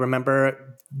 I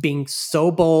remember being so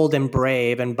bold and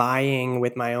brave and buying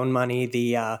with my own money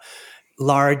the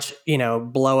large,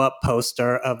 blow up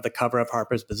poster of the cover of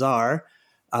Harper's Bazaar,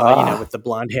 with the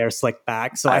blonde hair slicked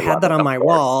back. So I had that on my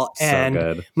wall,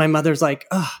 and my mother's like,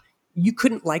 "Oh, you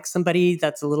couldn't like somebody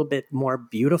that's a little bit more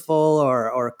beautiful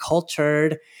or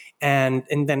cultured." And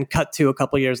then cut to a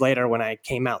couple years later when I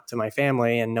came out to my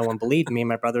family and no one believed me.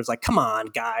 My brother's like, "Come on,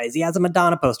 guys, he has a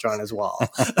Madonna poster on his wall."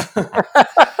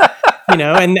 And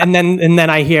then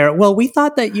I hear, "Well, we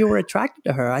thought that you were attracted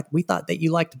to her. We thought that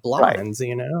you liked blondes." Right.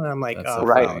 And I'm like, That's "Oh,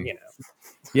 right." Well,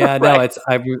 Yeah, no, it's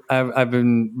I've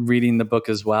been reading the book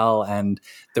as well, and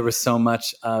there was so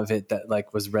much of it that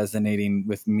like was resonating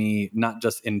with me, not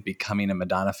just in becoming a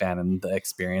Madonna fan and the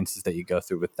experiences that you go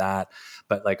through with that,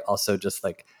 but like also just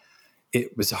like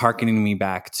it was hearkening me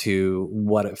back to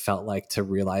what it felt like to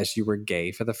realize you were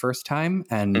gay for the first time,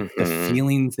 and the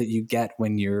feelings that you get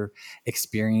when you're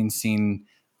experiencing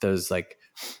those like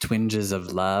twinges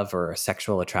of love or a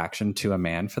sexual attraction to a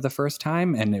man for the first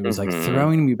time. And it was like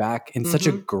throwing me back in such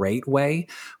a great way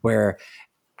where,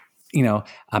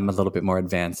 I'm a little bit more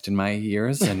advanced in my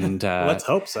years, and let's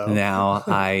hope so. Now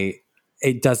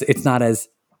it's not as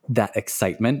that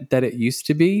excitement that it used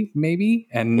to be, maybe.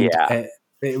 And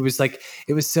it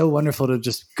was so wonderful to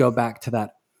just go back to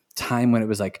that time when it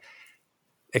was like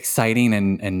exciting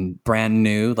and brand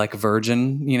new, like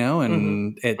virgin,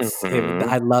 and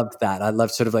I loved that. I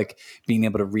loved sort of like being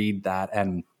able to read that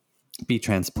and be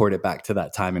transported back to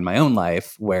that time in my own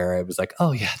life where it was like,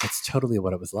 oh yeah, that's totally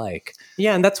what it was like.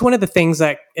 Yeah. And that's one of the things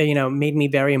that, made me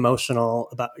very emotional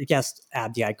about, yes,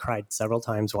 Abdi, I cried several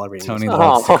times while reading Tony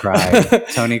loves to cry.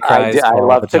 Tony cries. I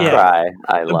love to cry.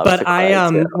 I love to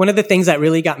cry. But one of the things that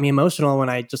really got me emotional when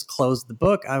I just closed the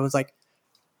book, I was like,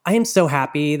 I am so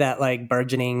happy that like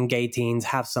burgeoning gay teens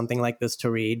have something like this to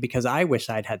read, because I wish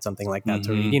I'd had something like that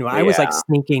to read. I was like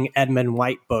sneaking Edmund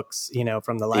White books,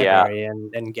 from the library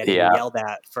and getting yelled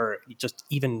at for just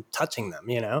even touching them,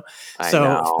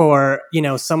 for,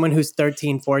 someone who's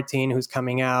 13, 14, who's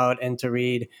coming out and to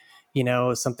read,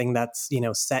 something that's,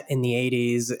 set in the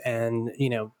 80s and,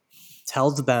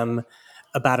 tells them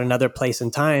about another place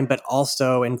and time, but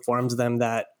also informs them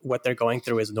that what they're going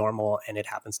through is normal and it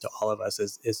happens to all of us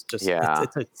is just,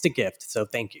 it's a gift. So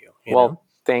thank you.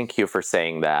 Thank you for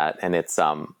saying that. And it's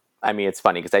I mean, it's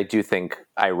funny because I do think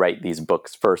I write these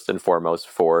books first and foremost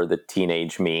for the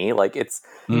teenage me. Like it's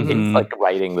like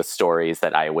writing the stories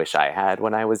that I wish I had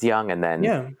when I was young. And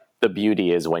then the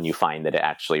beauty is when you find that it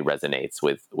actually resonates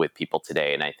with people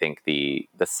today. And I think the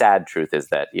sad truth is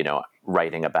that, you know,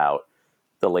 writing about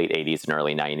the late 80s and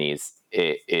early 90s,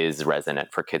 it is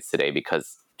resonant for kids today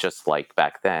because just like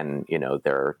back then, you know,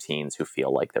 there are teens who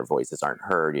feel like their voices aren't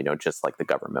heard, you know, just like the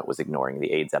government was ignoring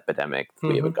the AIDS epidemic.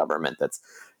 We have a government that's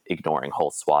ignoring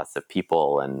whole swaths of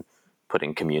people and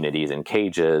putting communities in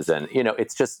cages. And, you know,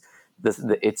 it's just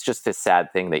this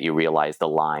sad thing that you realize the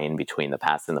line between the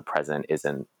past and the present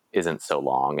isn't so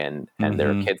long. And there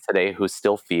are kids today who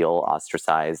still feel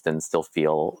ostracized and still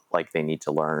feel like they need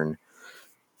to learn,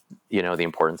 you know, the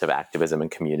importance of activism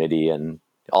and community and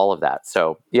all of that.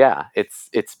 So yeah,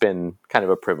 it's been kind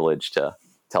of a privilege to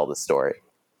tell the story.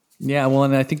 Yeah. Well,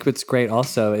 and I think what's great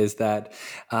also is that,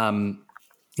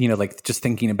 you know, like just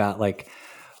thinking about like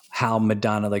how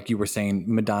Madonna, like you were saying,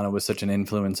 Madonna was such an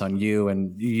influence on you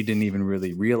and you didn't even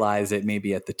really realize it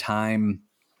maybe at the time,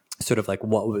 sort of like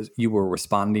what was you were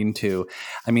responding to.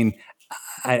 I mean,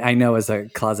 I know as a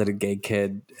closeted gay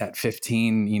kid at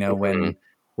 15, you know,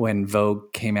 when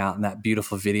Vogue came out in that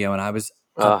beautiful video, and I was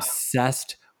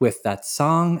obsessed with that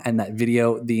song and that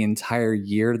video the entire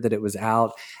year that it was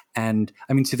out. And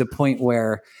I mean, to the point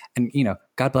where, and you know,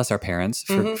 God bless our parents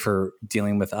for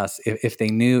dealing with us. If they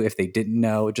knew, if they didn't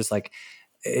know, just like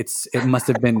it must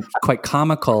have been quite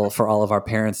comical for all of our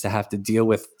parents to have to deal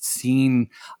with seeing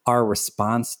our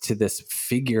response to this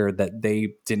figure that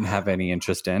they didn't have any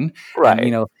interest in. Right. And,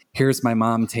 you know, here's my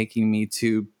mom taking me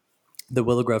to the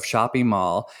Willow Grove shopping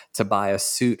mall to buy a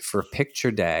suit for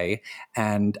picture day.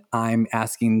 And I'm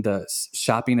asking the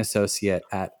shopping associate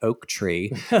at Oak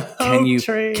Tree,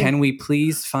 can we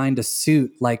please find a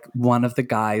suit like one of the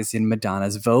guys in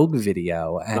Madonna's Vogue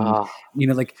video? And, you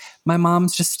know, like my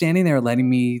mom's just standing there letting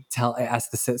me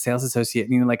ask the sales associate,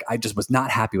 you know, like I just was not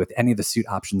happy with any of the suit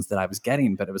options that I was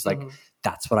getting, but it was like,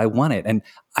 that's what I wanted. And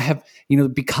I have, you know,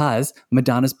 because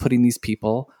Madonna's putting these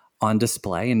people on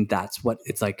display and that's what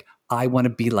it's like, I want to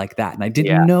be like that. And I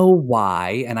didn't know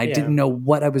why, and I didn't know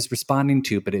what I was responding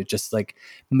to, but it just like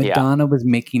Madonna was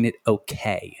making it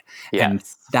okay. Yes. And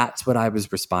that's what I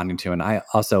was responding to. And I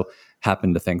also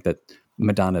happen to think that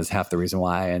Madonna is half the reason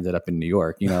why I ended up in New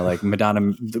York. You know, like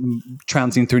Madonna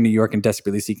trouncing through New York and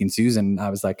desperately seeking Susan. I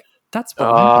was like, that's where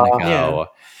I'm going to go.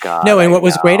 God, no, and what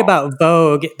was great about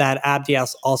Vogue that Abdi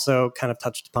also kind of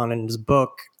touched upon in his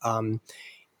book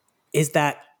is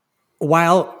that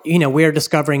while, you know, we're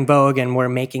discovering Vogue and we're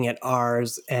making it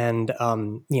ours and,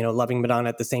 you know, loving Madonna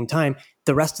at the same time,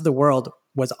 the rest of the world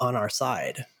was on our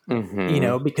side, you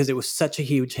know, because it was such a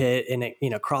huge hit and it, you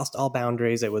know, crossed all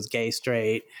boundaries. It was gay,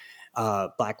 straight,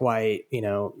 black, white, you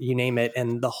know, you name it.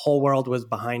 And the whole world was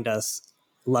behind us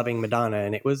loving Madonna.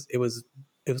 And it was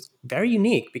very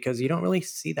unique because you don't really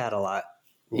see that a lot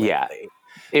lately. Yeah.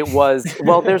 It was,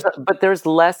 well, there's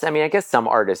less, I mean, I guess some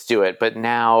artists do it, but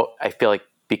now I feel like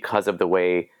because of the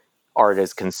way art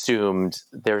is consumed,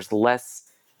 there's less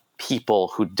people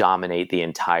who dominate the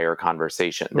entire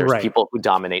conversation. There's people who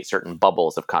dominate certain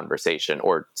bubbles of conversation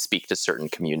or speak to certain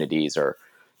communities or,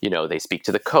 you know, they speak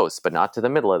to the coast, but not to the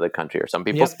middle of the country. Or some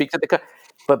people speak to the coast.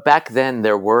 But back then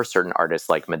there were certain artists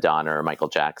like Madonna or Michael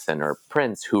Jackson or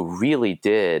Prince who really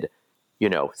did, you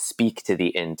know, speak to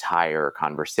the entire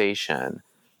conversation.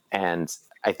 And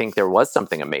I think there was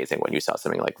something amazing when you saw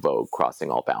something like Vogue crossing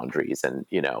all boundaries. And,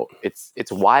 you know, it's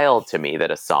wild to me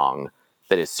that a song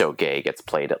that is so gay gets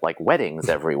played at like weddings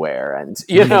everywhere. And,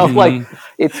 you know, like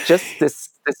it's just this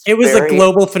it was a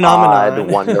global phenomenon,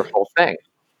 odd, wonderful thing.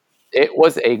 It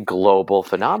was a global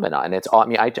phenomenon. And it's all, I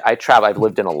mean, I travel, I've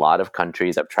lived in a lot of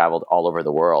countries. I've traveled all over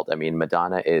the world. I mean,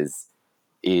 Madonna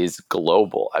is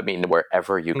global. I mean,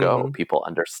 wherever you go, people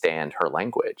understand her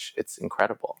language. It's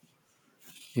incredible.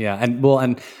 Yeah.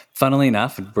 And funnily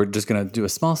enough, we're just going to do a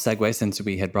small segue since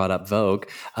we had brought up Vogue.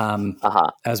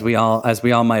 As we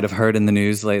all might have heard in the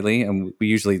news lately, and we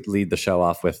usually lead the show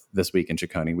off with This Week in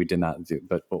Ciccone. We did not do,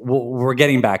 but we're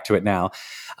getting back to it now.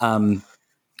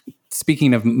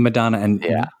 Speaking of Madonna and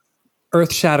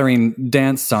earth-shattering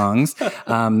dance songs,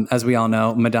 as we all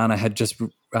know, Madonna had just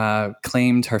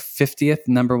claimed her 50th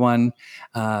number one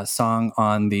song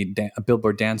on the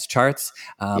Billboard dance charts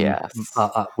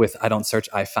with I Don't Search,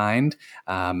 I Find.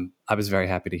 I was very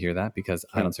happy to hear that because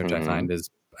I Don't Search, I Find is,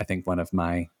 I think, one of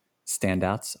my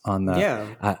standouts on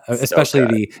the,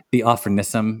 especially the Offer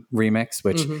Nissim remix,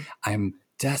 which I'm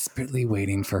desperately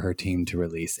waiting for her team to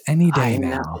release any day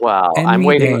now. Well, I'm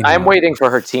waiting for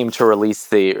her team to release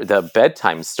the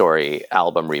bedtime story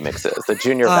album remixes, the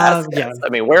Junior Vasquez. Yeah. I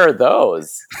mean, where are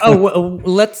those?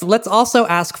 Let's also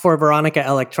ask for Veronica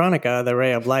Electronica, the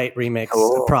Ray of Light remix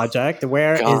project.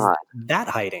 Where is that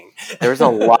hiding? There's a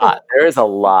lot. There is a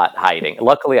lot hiding.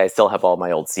 Luckily, I still have all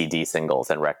my old CD singles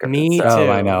and records. Me too.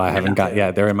 Oh, I know. I haven't got. Yeah,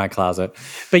 they're in my closet.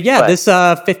 But yeah, this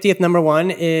 50th number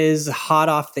one is hot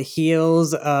off the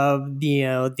heels of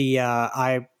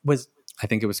I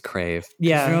think it was Crave.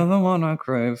 Yeah, you're the one I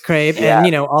crave.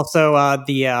 And also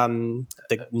the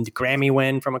Grammy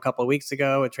win from a couple of weeks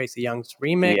ago with Tracy Young's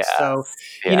remix. Yes. So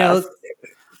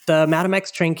the Madame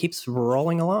X train keeps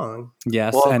rolling along.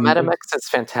 Yes, well, and Madame X is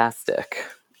fantastic.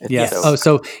 Yes.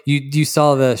 So you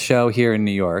saw the show here in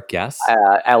New York? Yes.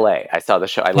 L.A. I saw the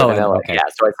show. I live in L.A. Okay. Yeah,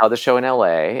 so I saw the show in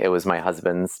L.A. It was my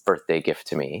husband's birthday gift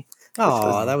to me.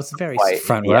 Oh, that was very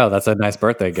front row. That's a nice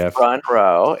birthday gift. Front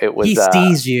row. It was. He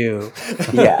sees you.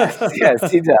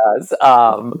 yes, he does.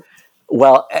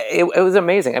 Well, it was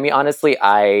amazing. I mean, honestly,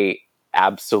 I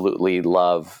absolutely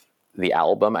love the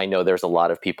album. I know there's a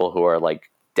lot of people who are like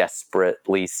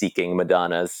desperately seeking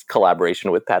Madonna's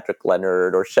collaboration with Patrick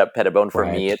Leonard or Shep Pettibone. For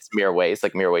me, it's Mirwais.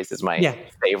 Like Mirwais is my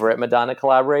favorite Madonna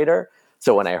collaborator.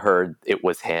 So when I heard it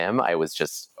was him, I was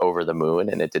just over the moon,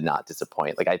 and it did not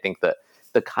disappoint. Like I think that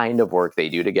the kind of work they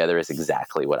do together is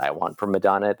exactly what I want from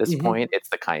Madonna at this point. It's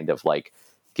the kind of like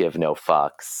give no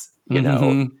fucks, you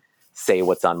know, say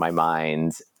what's on my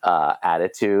mind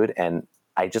attitude. And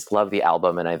I just love the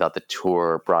album, and I thought the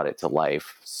tour brought it to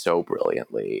life so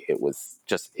brilliantly. It was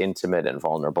just intimate and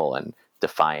vulnerable and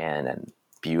defiant and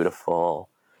beautiful.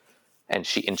 And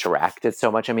she interacted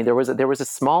so much. I mean, there was a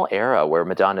small era where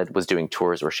Madonna was doing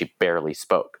tours where she barely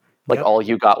spoke. Like all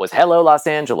you got was "Hello, Los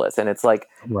Angeles," and it's like,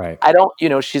 I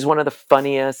don't, she's one of the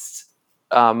funniest,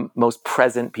 most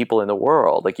present people in the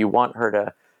world. Like you want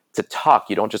her to talk.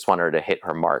 You don't just want her to hit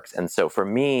her marks. And so for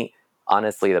me,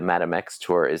 honestly, the Madame X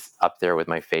tour is up there with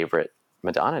my favorite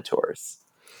Madonna tours.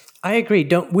 I agree.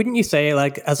 Wouldn't you say,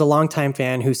 like, as a longtime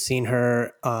fan who's seen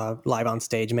her live on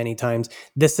stage many times,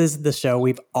 this is the show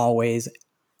we've always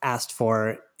asked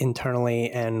for internally,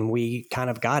 and we kind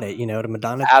of got it, to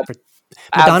Madonna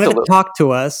to talk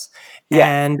to us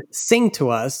and sing to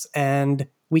us, and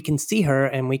we can see her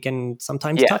and we can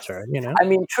sometimes touch her, I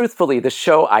mean, truthfully, the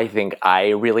show, I think I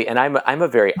really, and I'm a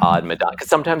very odd Madonna, because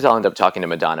sometimes I'll end up talking to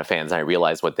Madonna fans and I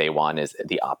realize what they want is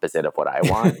the opposite of what I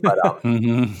want. But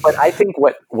but I think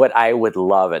what I would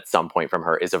love at some point from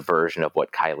her is a version of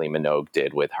what Kylie Minogue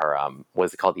did with her,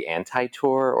 was it called the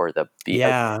Anti-Tour or the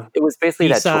it was basically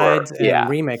B-sides that tour. And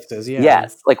remixes,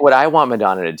 Yes. Like what I want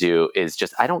Madonna to do is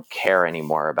just, I don't care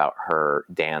anymore about her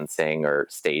dancing or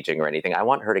staging or anything. I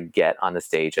want her to get on the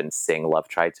stage and sing "Love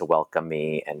Tried to Welcome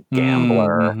Me" and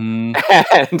 "Gambler" and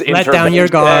 "Let Down Your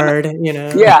Guard."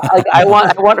 Yeah, like I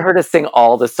want her to sing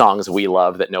all the songs we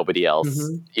love that nobody else,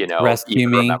 Rescue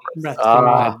Me.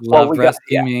 I love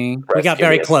Rescue Me. We got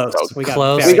very close. We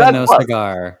got no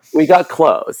cigar. We got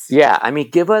close. Yeah, I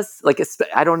mean, give us like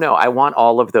I don't know. I want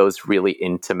all of those really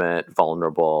intimate,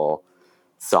 vulnerable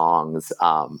songs.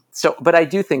 But I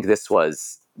do think this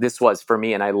was for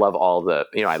me, and I love all the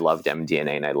I loved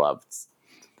MDNA and I loved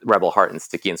Rebel Heart and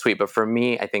Sticky and Sweet, but for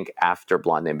me, I think after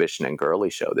Blonde Ambition and Girly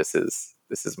Show, this is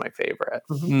my favorite.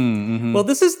 Well,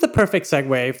 this is the perfect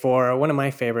segue for one of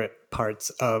my favorite parts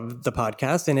of the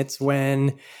podcast, and it's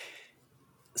when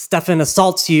Stefan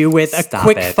assaults you with a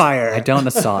quick fire. I don't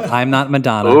assault. I'm not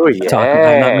Madonna. Oh, yeah.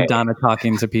 I'm not Madonna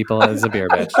talking to people as a beer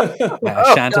bitch.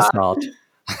 I shan't assault.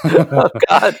 Oh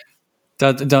God.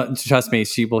 Don't trust me.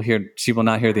 She will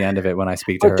not hear the end of it when I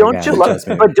speak to her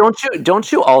again. But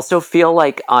don't you also feel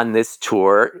like on this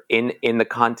tour, in the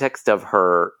context of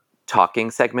her talking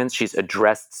segments, she's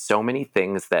addressed so many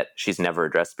things that she's never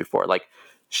addressed before. Like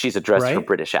she's addressed her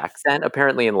British accent.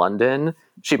 Apparently in London,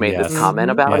 she made this comment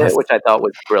about it, which I thought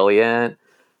was brilliant.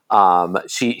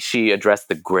 She addressed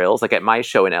the grills. Like at my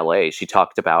show in LA, she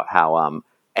talked about how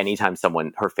anytime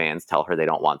her fans tell her they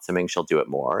don't want something, she'll do it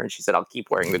more. And she said, "I'll keep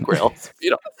wearing the grills,"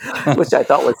 which I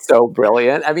thought was so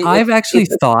brilliant. I mean, I've actually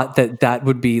thought that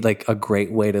would be like a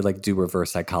great way to like do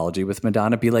reverse psychology with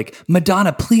Madonna. Be like,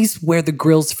 Madonna, please wear the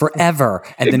grills forever.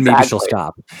 And then maybe she'll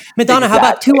stop. Madonna, how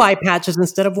about 2 eye patches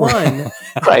instead of 1?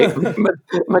 Right.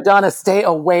 Madonna, stay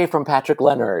away from Patrick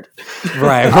Leonard.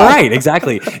 Right.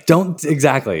 Exactly.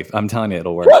 Exactly. I'm telling you,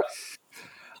 it'll work.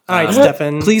 All right,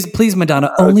 Stefan. Please,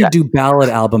 Madonna, only do ballad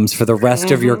albums for the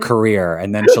rest of your career,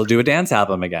 and then she'll do a dance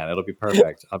album again. It'll be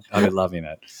perfect. I'll be loving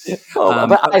it.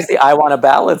 But I want a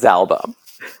ballads album.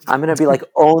 I'm going to be like,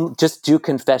 just do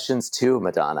Confessions too,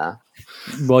 Madonna.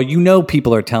 Well, you know,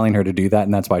 people are telling her to do that,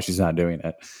 and that's why she's not doing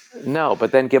it. No,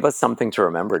 but then give us something to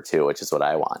remember too, which is what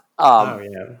I want.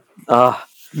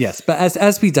 Yes, but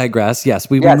as we digress, yes,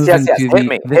 we will move into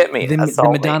the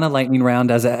Madonna lightning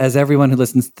round. As everyone who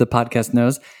listens to the podcast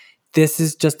knows, this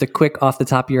is just a quick off the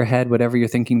top of your head, whatever you're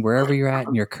thinking, wherever you're at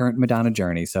in your current Madonna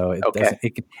journey. So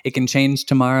it can change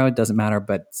tomorrow. It doesn't matter,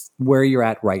 but where you're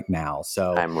at right now.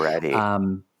 So I'm ready.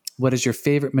 What is your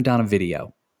favorite Madonna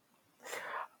video?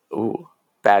 Ooh,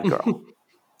 Bad Girl.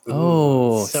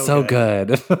 Oh, so good.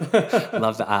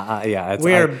 Love that. Yeah,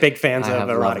 we're big fans of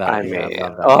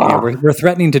erotica. We're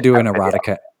threatening to do an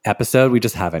erotica episode. We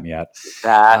just haven't yet.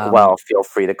 Well, feel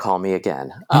free to call me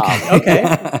again.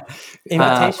 Okay.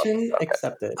 Invitation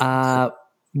accepted.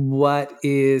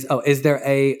 Is there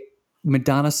a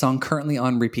Madonna song currently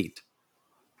on repeat?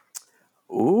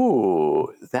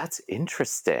 Ooh, that's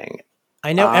interesting.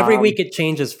 I know every week it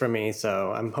changes for me,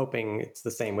 so I'm hoping it's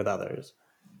the same with others.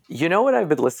 You know what I've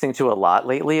been listening to a lot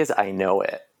lately is I Know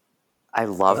It. I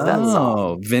love that song.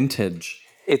 Oh, vintage.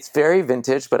 It's very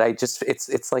vintage, but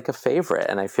it's like a favorite.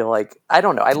 And I feel like, I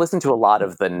don't know, I listen to a lot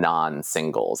of the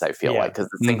non-singles, I feel like, because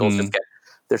the singles just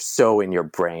they're so in your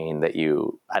brain that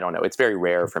I don't know, it's very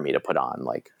rare for me to put on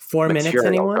like 4 minutes,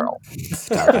 anyone? Girl.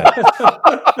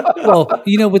 Well,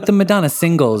 you know, with the Madonna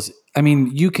singles, I mean,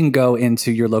 you can go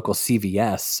into your local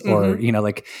CVS or, you know,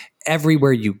 like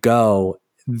everywhere you go,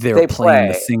 they playing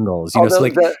the singles. You know, so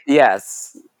like,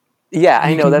 yes. Yeah,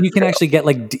 I know that you can actually get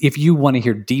like, if you want to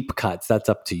hear deep cuts, that's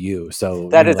up to you. So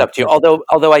that is up to you.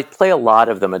 Although I play a lot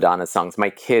of the Madonna songs, my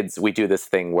kids, we do this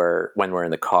thing where when we're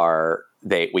in the car,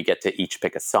 we get to each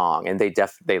pick a song, and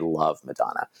they love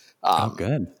Madonna.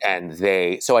 Good.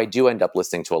 And so I do end up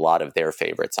listening to a lot of their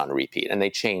favorites on repeat, and they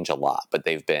change a lot, but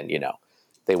they've been, you know,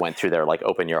 they went through their like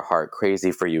Open Your Heart,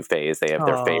 Crazy for You phase. They have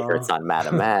their favorites on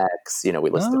Madam X. You know, we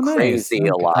listen to Crazy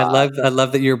a lot. I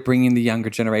love that you're bringing the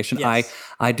younger generation. Yes.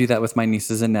 I do that with my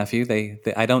nieces and nephew. They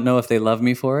I don't know if they love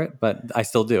me for it, but I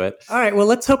still do it. All right. Well,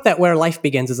 let's hope that Where Life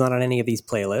Begins is not on any of these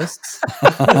playlists.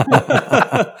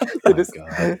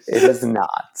 It is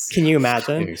not. Can you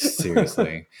imagine?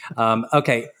 Seriously.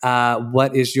 Okay.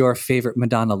 What is your favorite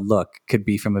Madonna look? Could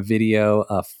be from a video,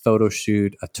 a photo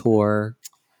shoot, a tour.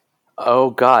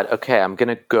 Oh, God. Okay, I'm going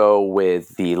to go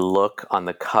with the look on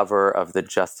the cover of the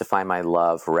Justify My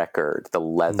Love record, the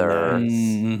leather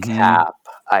cap.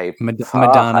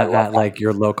 Madonna at like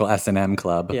your local S&M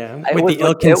club. Yeah, with the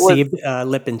ill-conceived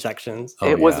lip injections.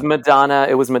 It was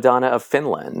Madonna of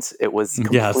Finland. It was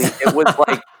complete.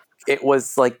 It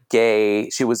was like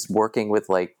gay. She was working with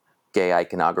like gay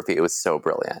iconography. It was so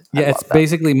brilliant. Yeah, it's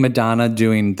basically Madonna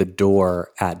doing the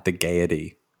door at the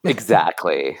Gaiety.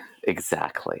 Exactly.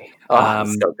 Oh,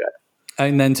 so good.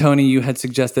 And then Tony, you had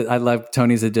suggested, I love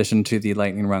Tony's addition to the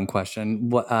lightning round question.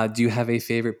 What do you have a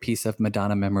favorite piece of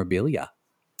Madonna memorabilia?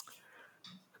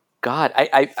 God,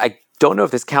 I don't know if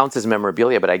this counts as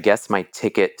memorabilia, but I guess my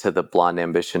ticket to the Blonde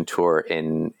Ambition tour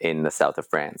in the south of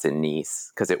France, in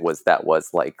Nice, because that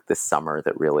was like the summer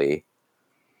that really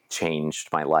changed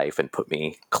my life and put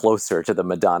me closer to the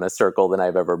Madonna circle than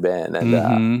I've ever been. And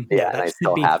and I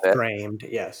still have it. Framed,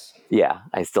 yes. Yeah,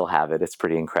 I still have it. It's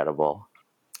pretty incredible.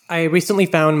 I recently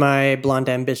found my Blonde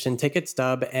Ambition ticket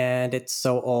stub, and it's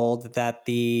so old that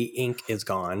the ink is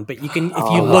gone. But you can,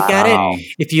 if you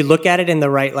look at it in the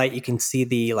right light, you can see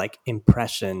the like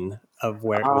impression of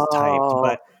where it was typed.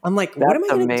 But I'm like, what am I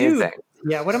going to do?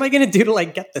 Yeah, what am I going to do to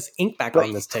like get this ink back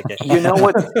on this ticket? You know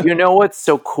what's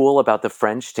so cool about the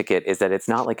French ticket is that it's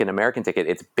not like an American ticket.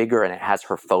 It's bigger and it has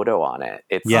her photo on it.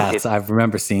 I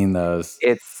remember seeing those.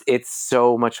 It's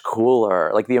so much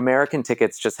cooler. Like the American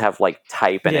tickets just have like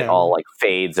type and it all like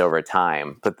fades over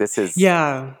time. But this is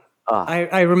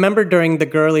I remember during the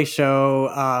girly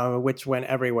show, which went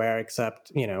everywhere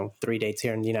except, 3 dates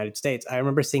here in the United States. I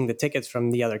remember seeing the tickets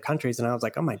from the other countries, and I was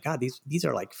like, "Oh my god, these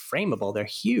are like frameable. They're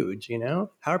huge.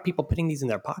 How are people putting these in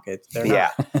their pockets?" They're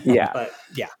not. But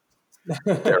yeah.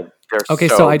 They're okay,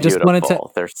 so I just wanted to.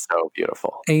 They're so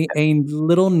beautiful. A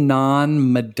little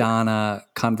non-Madonna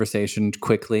conversation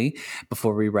quickly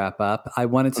before we wrap up. I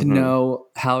wanted to know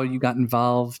how you got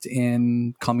involved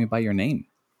in Call Me by Your Name.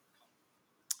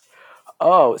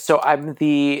 Oh, so I'm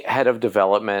the head of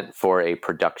development for a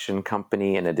production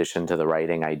company in addition to the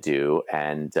writing I do.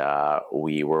 And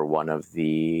we were one of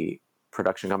the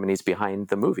production companies behind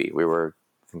the movie. We were,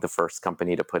 I think, the first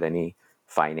company to put any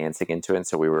financing into it. And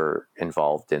so we were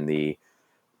involved in the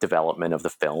development of the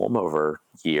film over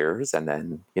years. And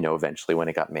then, eventually when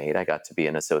it got made, I got to be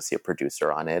an associate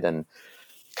producer on it and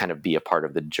kind of be a part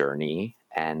of the journey.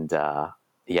 And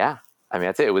I mean,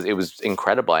 that's it. It was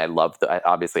incredible. I loved,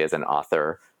 obviously, as an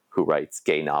author, who writes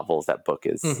gay novels. That book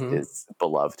is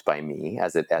beloved by me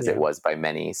as it was by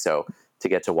many. So to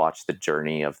get to watch the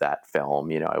journey of that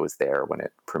film, I was there when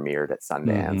it premiered at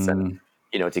Sundance, and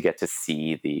to get to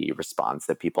see the response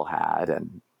that people had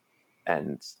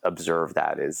and observe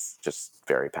that is just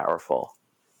very powerful.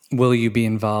 Will you be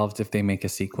involved if they make a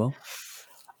sequel?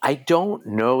 I don't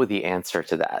know the answer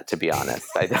to that, to be honest.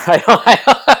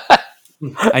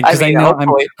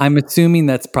 I'm assuming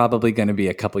that's probably going to be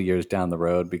a couple years down the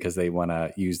road because they want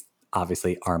to use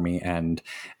obviously Armie and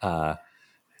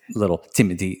little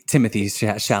Timothy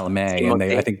Chalamet, and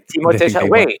I think they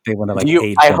want to like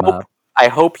age them up. I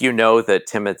hope you know the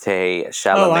Timothée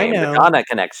Chalamet Madonna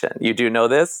connection. You do know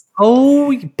this?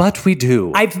 Oh, but we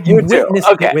do. I've witnessed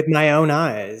it with my own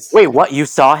eyes. Wait, what? You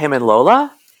saw him in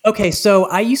Lola? Okay, so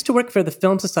I used to work for the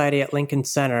Film Society at Lincoln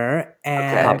Center,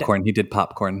 and Popcorn. He did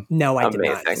Popcorn. No, I did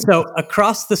not. So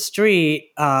across the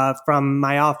street from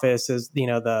my office is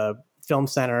the Film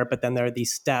Center, but then there are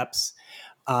these steps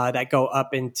that go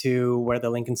up into where the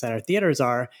Lincoln Center theaters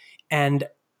are, and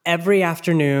every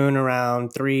afternoon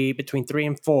around between 3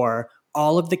 and 4,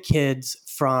 all of the kids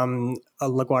from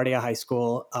LaGuardia High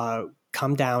School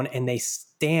come down and they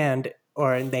stand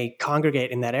or they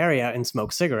congregate in that area and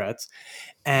smoke cigarettes.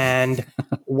 And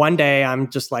one day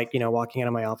I'm just like, walking out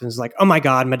of my office, like, oh my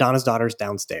God, Madonna's daughter's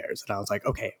downstairs. And I was like,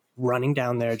 okay, running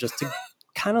down there just to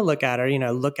kind of look at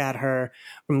her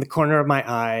from the corner of my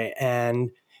eye.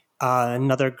 And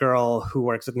another girl who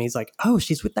works with me is like, oh,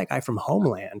 she's with that guy from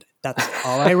Homeland. That's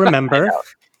all I remember.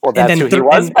 Well, that's who he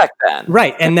was back then.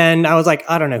 Right. And then I was like,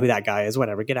 I don't know who that guy is.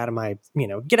 Whatever. Get out of my,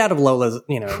 get out of Lola's,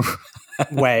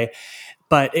 way.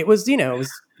 But it was, it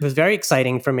was very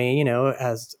exciting for me,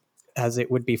 as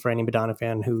it would be for any Madonna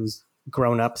fan who's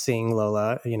grown up seeing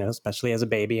Lola, especially as a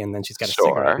baby, and then she's got a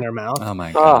cigarette in her mouth. Oh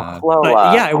my God.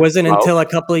 But yeah, it wasn't until a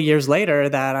couple of years later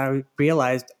that I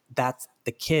realized that's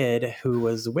the kid who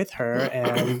was with her,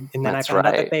 and then I found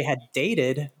out that they had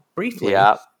dated briefly.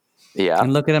 Yeah. Yeah.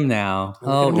 And look at him now.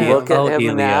 Look at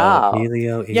him now.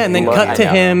 Elio. Yeah, and then cut to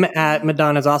him at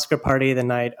Madonna's Oscar party the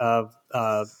night of,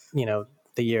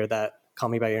 the year that Call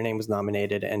Me By Your Name was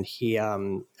nominated, and he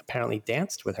apparently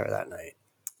danced with her that night.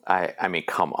 I mean,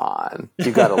 come on.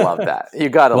 You got to love that. You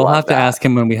got to love that. We'll have to ask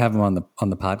him when we have him on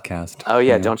the podcast. Oh,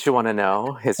 yeah. Don't you want to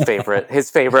know his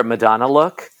favorite Madonna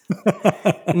look?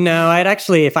 No, I'd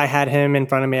actually, if I had him in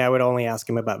front of me, I would only ask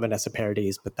him about Vanessa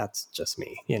Paradis, but that's just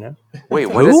me, Wait,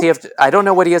 what does he have to, I don't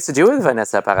know what he has to do with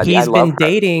Vanessa Paradis. He's been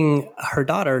dating her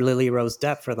daughter, Lily Rose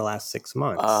Depp, for the last 6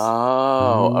 months.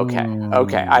 Oh, okay.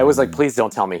 Okay. I was like, please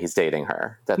don't tell me he's dating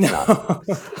her. That's not.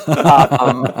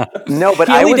 No, but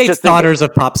I was just daughters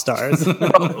of pop stars.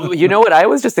 You know what I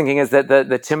was just thinking is that the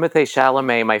Timothée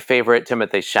Chalamet, my favorite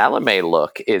Timothée Chalamet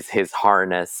look is his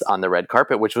harness on the red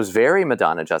carpet, which was very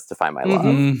Madonna Justify My Love.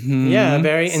 Mm-hmm. Yeah,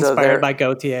 very inspired by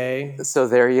Gaultier. So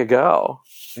there you go.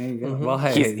 There you go. Mm-hmm. Well,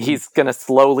 hey, he's going to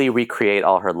slowly recreate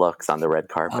all her looks on the red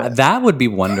carpet. That would be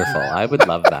wonderful. I would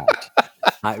love that.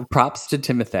 Props to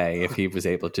Timothée if he was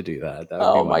able to do that. That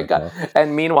would be my God.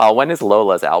 And meanwhile, when is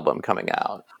Lola's album coming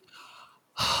out?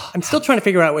 I'm still trying to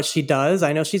figure out what she does.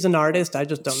 I know she's an artist. I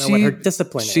just don't know what her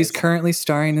discipline is. She's currently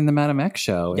starring in the Madame X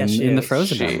show in the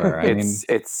Frozen number.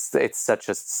 It's such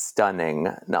a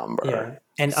stunning number. Yeah.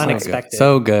 And unexpected.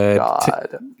 So good.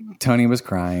 God. Tony was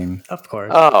crying. Of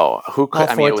course. Oh, who could?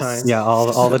 All 4 times. Yeah,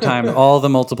 all the time. All the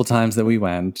multiple times that we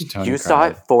went. Tony saw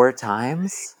it 4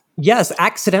 times? Yes,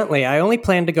 accidentally. I only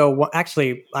planned to go.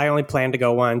 Actually, I only planned to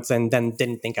go once, and then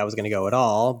didn't think I was going to go at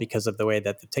all because of the way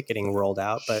that the ticketing rolled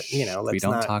out. But let's we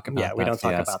don't talk about that. We don't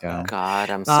talk about that. God,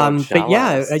 I'm so jealous. But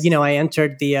yeah, I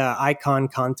entered the icon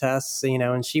contests.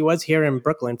 And she was here in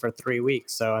Brooklyn for 3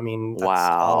 weeks. So I mean,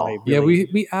 that's all I really...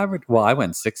 we averaged. Well, I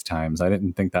went 6 times. I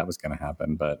didn't think that was going to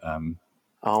happen, but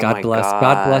God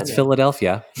bless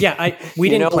Philadelphia. Yeah, we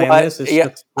didn't plan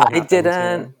this. I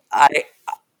didn't.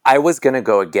 I was going to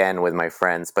go again with my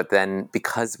friends, but then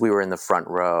because we were in the front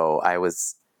row, I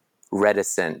was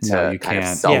reticent to kind of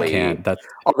sully. You can't.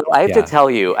 Although I have to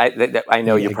tell you, I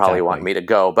know you probably want me to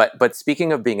go, but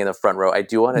speaking of being in the front row, I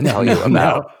do want to tell you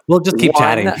about... We'll just keep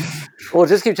chatting. We'll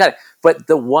just keep chatting. But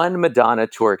the one Madonna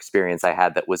tour experience I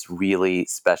had that was really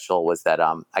special was that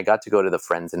I got to go to the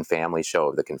Friends and Family show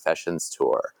of the Confessions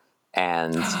tour.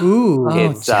 And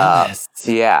it's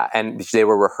and they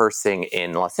were rehearsing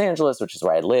in Los Angeles, which is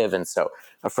where I live, and so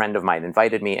a friend of mine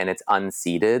invited me, and it's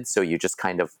unseated, so you just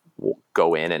kind of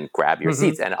go in and grab your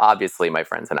seats. And obviously my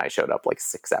friends and I showed up like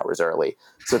 6 hours early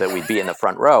so that we'd be in the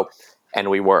front row, and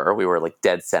we were like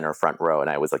dead center front row, and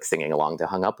I was like singing along to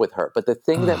Hung Up With Her. But the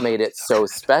thing that made it so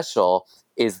special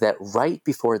is that right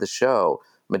before the show,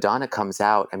 Madonna comes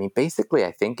out, I mean, basically,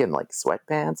 I think in like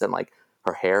sweatpants, and like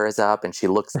her hair is up and she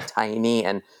looks tiny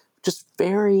and just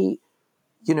very,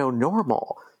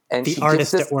 normal. And the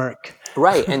artist at work.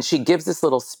 Right. And she gives this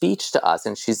little speech to us,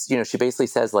 and she's, she basically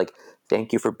says like,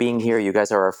 thank you for being here. You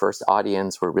guys are our first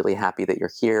audience. We're really happy that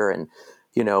you're here. And,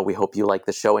 we hope you like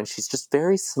the show. And she's just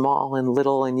very small and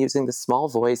little and using the small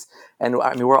voice. And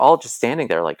I mean, we're all just standing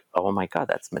there like, oh my God,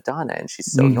 that's Madonna. And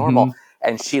she's so normal.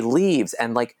 And she leaves.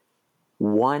 And like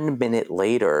 1 minute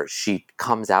later, she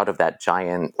comes out of that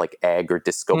giant like egg or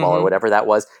disco ball or whatever that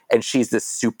was. And she's this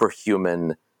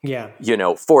superhuman,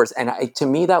 force. And to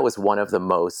me, that was one of the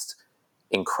most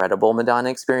incredible Madonna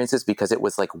experiences, because it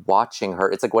was like watching her.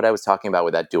 It's like what I was talking about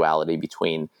with that duality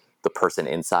between the person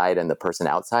inside and the person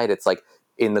outside. It's like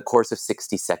in the course of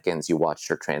 60 seconds, you watched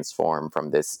her transform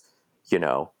from this,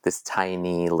 this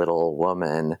tiny little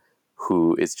woman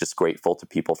who is just grateful to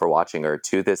people for watching her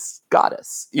to this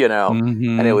goddess,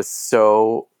 and it was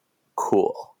so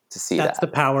cool to see that. That's the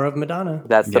power of Madonna.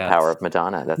 That's the power of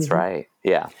Madonna. That's right.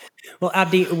 Yeah. Well,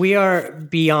 Abdi, we are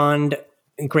beyond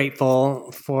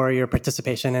grateful for your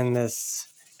participation in this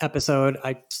episode.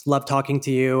 I just love talking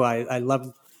to you. I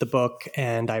love the book,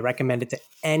 and I recommend it to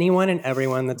anyone and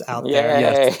everyone that's out there.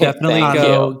 Yes, definitely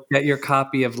go get your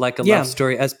copy of Like a Love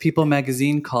Story. As People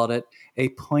magazine called it, a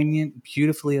poignant,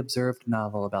 beautifully observed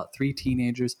novel about 3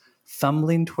 teenagers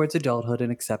fumbling towards adulthood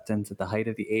and acceptance at the height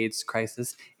of the AIDS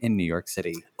crisis in New York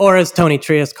City. Or as Tony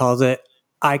Trias calls it,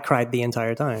 I cried the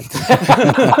entire time.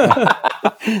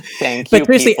 Thank you. But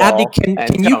seriously, Abdi,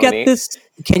 can you get this?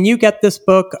 Can you get this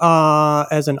book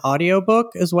as an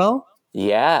audiobook as well?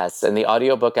 Yes, and the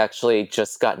audiobook actually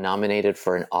just got nominated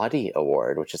for an Audie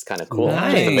Award, which is kind of cool.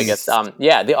 Nice. Which is the biggest.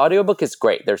 The audiobook is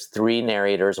great. There's 3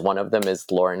 narrators. One of them is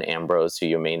Lauren Ambrose, who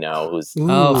you may know, who's I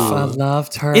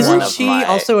loved her. Isn't she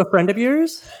also a friend of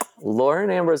yours?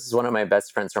 Lauren Ambrose is one of my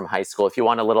best friends from high school. If you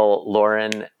want a little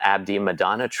Lauren Abdi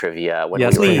Madonna trivia, when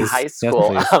we were in high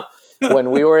school.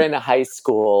 When we were in high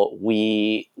school,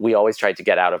 we always tried to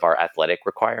get out of our athletic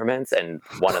requirements. And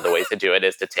one of the ways to do it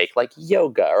is to take like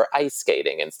yoga or ice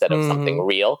skating instead of something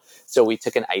real. So we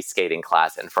took an ice skating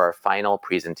class. And for our final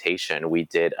presentation, we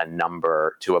did a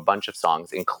number to a bunch of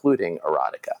songs, including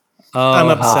Erotica. Oh, I'm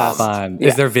obsessed. Fun.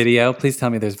 Is there video? Please tell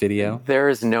me there's video. There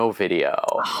is no video.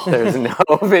 There's no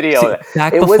video. See,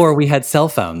 back before we had cell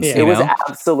phones. It was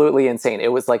absolutely insane.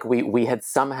 It was like we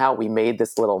made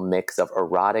this little mix of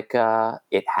Erotica,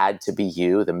 It Had to Be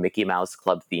You, the Mickey Mouse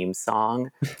Club theme song,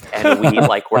 and we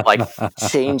were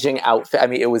changing outfit. I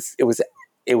mean, it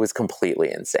was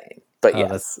completely insane. But yes,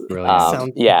 that's brilliant.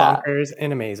 Sounds bonkers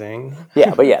and amazing.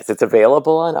 Yeah, but yes, it's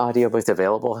available on audiobooks.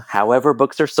 Available however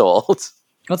books are sold.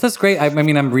 Well, that's great. I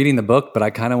mean, I'm reading the book, but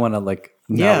I kind of want to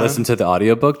listen to the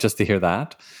audiobook just to hear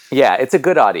that. Yeah, it's a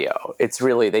good audio. It's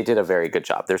really, they did a very good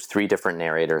job. There's 3 different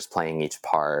narrators playing each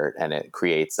part, and it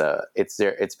creates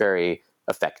it's very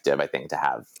effective, I think, to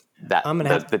have that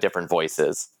the different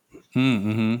voices.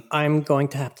 Mm-hmm. I'm going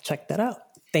to have to check that out.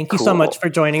 Thank you so much for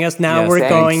joining us. Now we're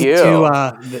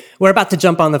about to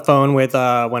jump on the phone with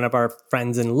one of our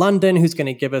friends in London who's going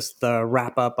to give us the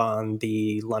wrap up on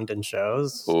the London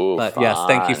shows. Ooh, but fun. Yes,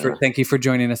 thank you for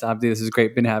joining us, Abdi. This is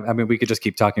great. We could just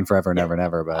keep talking forever and ever and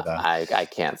ever, but I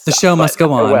can't stop. The show must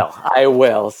go on. I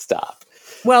will stop.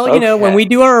 Well, when we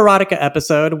do our erotica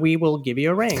episode, we will give you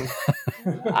a ring.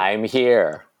 I'm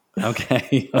here.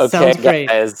 Okay. Sounds great.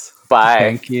 Guys. Bye.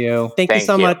 Thank you. Thank you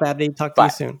so much, Abdi. Talk to you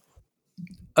soon.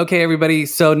 Okay, everybody.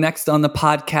 So next on the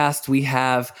podcast, we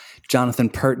have Jonathan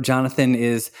Pert. Jonathan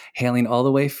is hailing all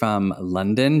the way from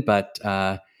London, but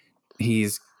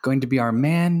he's going to be our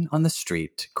man on the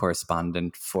street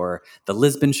correspondent for the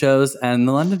Lisbon shows and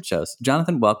the London shows.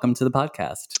 Jonathan, welcome to the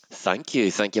podcast. Thank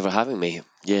you. Thank you for having me.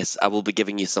 Yes, I will be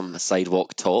giving you some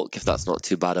sidewalk talk, if that's not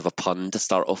too bad of a pun to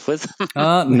start off with.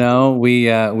 No, we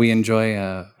enjoy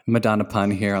a Madonna pun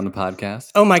here on the podcast.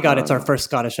 Oh my God, it's our first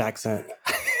Scottish accent.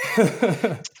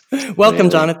 Welcome,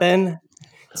 Jonathan.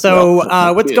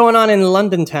 So what's going on in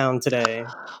London town today?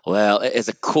 Well, it is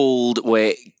a cold,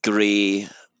 wet, grey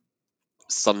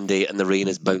Sunday and the rain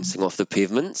is bouncing off the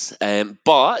pavements.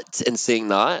 But in saying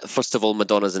that, first of all,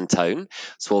 Madonna's in town.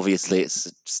 So obviously it's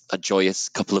a joyous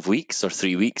couple of weeks or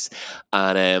 3 weeks.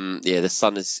 And the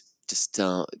sun is just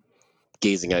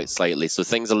gazing out slightly. So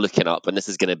things are looking up, and this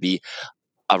is going to be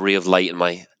a ray of light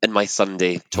in my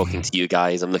Sunday talking to you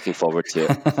guys. I'm looking forward to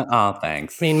it. Oh,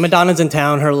 thanks. I mean, Madonna's in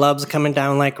town. Her love's coming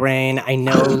down like rain. I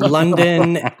know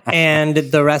London and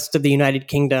the rest of the United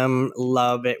Kingdom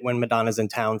love it when Madonna's in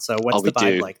town. So what's the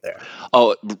vibe like there?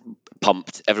 Oh,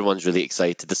 pumped. Everyone's really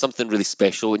excited. There's something really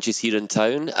special when she's here in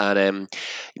town, and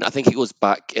I think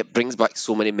it brings back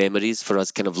so many memories for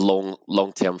us kind of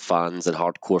long-term fans and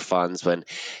hardcore fans when,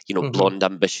 Blonde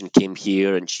Ambition came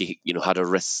here and she, had her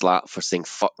wrist slapped for saying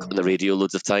fuck on the radio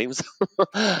loads of times.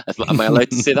 Am I allowed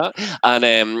to say that?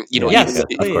 And, yes, of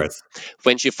course.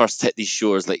 When she first hit these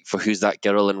shores, like for Who's That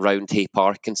Girl and Roundhay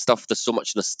Park and stuff, there's so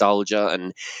much nostalgia,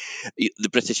 and the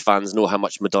British fans know how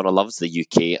much Madonna loves the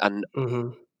UK. And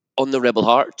on the Rebel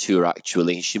Heart tour,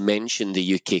 actually, she mentioned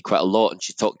the UK quite a lot, and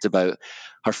she talked about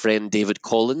her friend David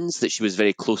Collins that she was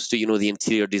very close to, the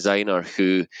interior designer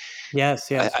who...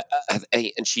 Yes.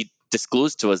 And she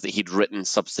disclosed to us that he'd written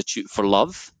Substitute for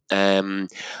Love, and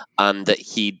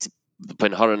that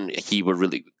when her and he were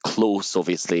really close,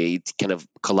 obviously, he'd kind of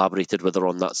collaborated with her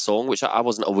on that song, which I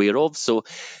wasn't aware of. So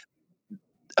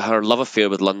her love affair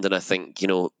with London, I think,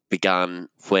 began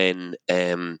when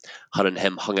her and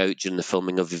him hung out during the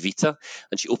filming of Evita,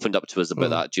 and she opened up to us about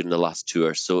that during the last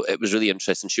tour. So it was really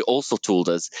interesting. She also told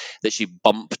us that she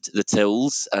bumped the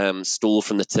tills, stole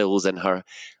from the tills in her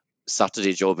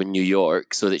Saturday job in New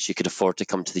York so that she could afford to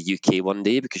come to the UK one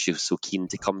day because she was so keen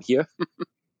to come here.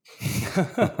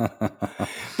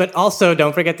 But also,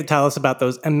 don't forget to tell us about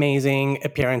those amazing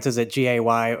appearances at GAY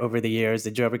over the years.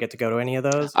 Did you ever get to go to any of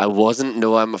those? I wasn't.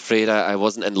 No, I'm afraid I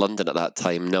wasn't in London at that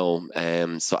time. No,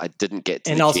 so I didn't get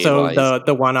to. And the also GAYs.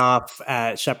 the one-off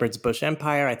at Shepherd's Bush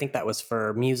Empire. I think that was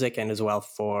for music and as well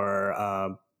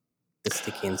for the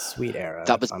Sticky and Sweet era.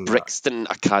 That was Brixton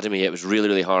Academy. It was really,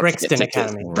 really hard Brixton to get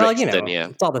tickets. Academy. Brixton, well,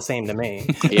 it's all the same to me.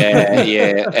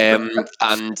 Yeah.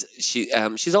 And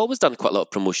she's always done quite a lot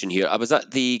of promotion here. I was at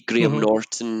the Graham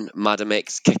Norton Madam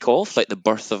X kickoff, like the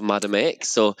birth of Madam X.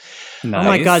 So, nice. Oh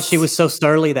my God, she was so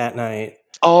surly that night.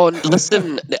 Oh,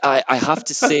 listen, I have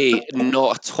to say,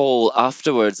 not at all.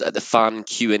 Afterwards, at the fan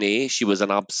Q&A, she was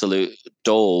an absolute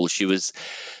doll. She was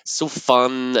so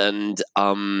fun, and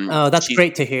that's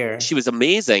great to hear. She was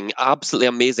amazing, absolutely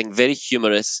amazing, very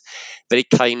humorous, very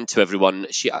kind to everyone.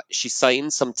 She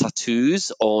signed some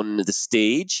tattoos on the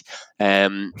stage,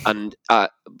 and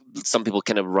some people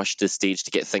kind of rushed to the stage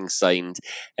to get things signed,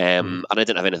 and I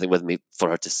didn't have anything with me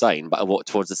for her to sign, but I walked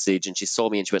towards the stage and she saw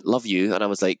me and she went, "Love you," and I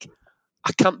was like,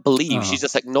 I can't believe she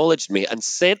just acknowledged me and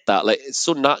said that. Like, it's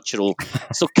so natural,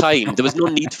 so kind. There was no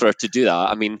need for her to do that.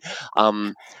 I mean,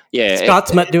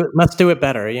 Scots must do it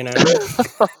better,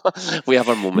 We have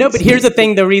our moments. No, but here's the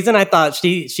thing. The reason I thought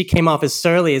she came off as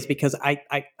surly is because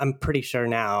I'm pretty sure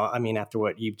now, I mean, after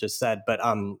what you've just said, but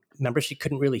remember she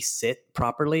couldn't really sit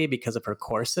properly because of her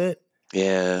corset?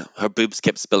 Yeah, her boobs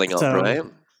kept spilling up, right?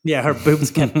 Yeah, her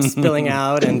boobs kept spilling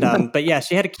out. And but yeah,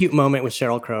 she had a cute moment with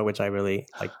Sheryl Crow, which I really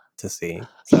liked to see.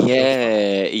 So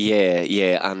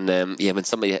yeah, and when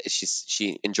somebody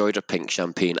she enjoyed her pink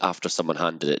champagne after someone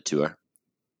handed it to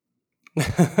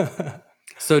her.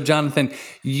 So, Jonathan,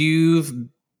 you've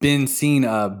been seeing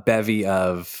a bevy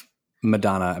of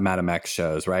Madonna Madam X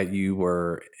shows, right? You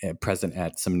were present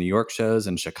at some New York shows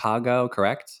in Chicago,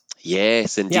 correct?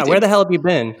 Yes, indeed. Yeah, where the hell have you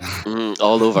been?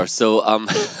 All over. So,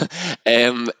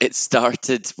 it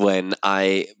started when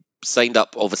I signed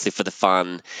up, obviously, for the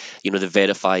fan, the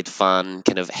verified fan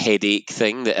kind of headache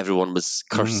thing that everyone was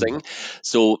cursing.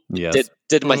 So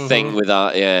did my thing with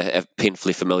that,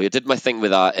 painfully familiar. Did my thing with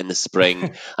that in the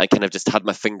spring. I kind of just had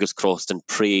my fingers crossed and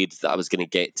prayed that I was going to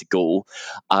get to go.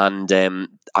 And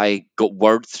I got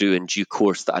word through in due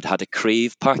course that I'd had a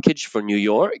Crave package for New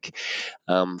York,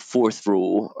 4th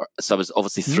row. So I was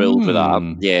obviously thrilled with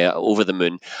that. Yeah, over the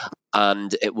moon.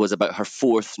 And it was about her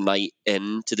 4th night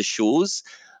into the shows.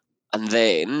 And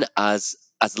then, as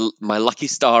my lucky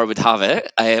star would have it,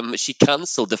 she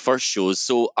cancelled the first shows,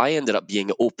 so I ended up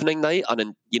being opening night,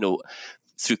 and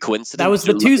through coincidence, that was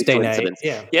the Tuesday night.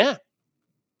 Yeah.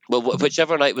 Well,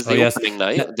 whichever night was the opening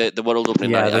night, the world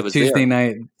opening night. I was Tuesday there.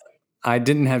 night. I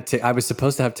didn't have I was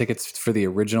supposed to have tickets for the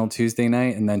original Tuesday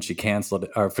night, and then she canceled,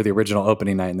 or for the original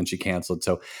opening night, and then she canceled.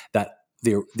 So that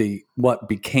the what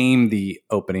became the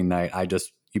opening night,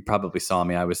 you probably saw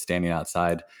me. I was standing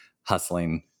outside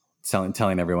hustling,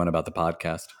 telling everyone about the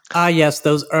podcast. Yes,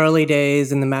 those early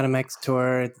days in the Madam X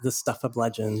tour, the stuff of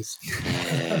legends.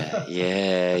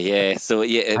 Yeah. So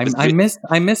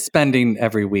I miss spending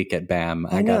every week at BAM.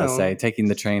 I gotta say, taking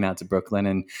the train out to Brooklyn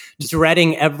and just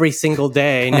dreading every single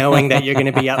day, knowing that you're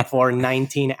going to be up for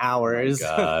 19 hours. Oh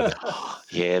God.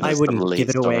 I wouldn't give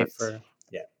it away for.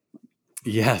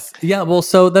 Yes. Yeah. Well,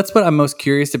 so that's what I'm most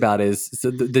curious about is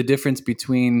the difference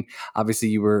between, obviously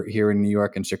you were here in New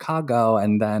York and Chicago,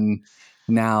 and then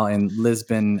now in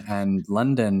Lisbon and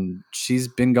London. She's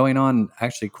been going on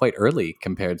actually quite early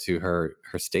compared to her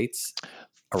states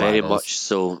arrivals. Very much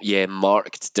so. Yeah,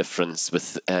 marked difference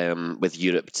with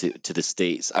Europe to the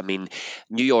States. I mean,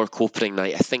 New York opening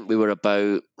night, I think we were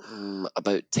about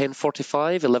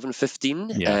 10:45,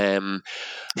 11:15. Yeah.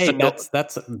 Hey,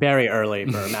 that's very early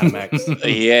for Madam X.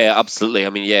 Yeah, absolutely. I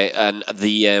mean, yeah, and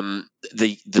the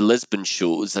Lisbon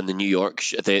shows and the New York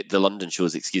the London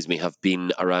shows, excuse me, have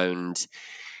been around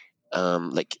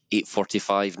like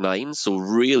 8:45, 9, so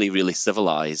really, really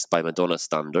civilized by Madonna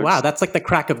standards. Wow, that's like the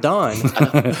crack of dawn.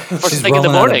 First thing in the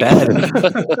morning.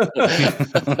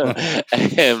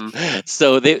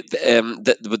 So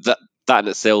that in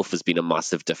itself has been a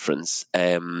massive difference,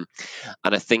 and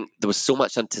I think there was so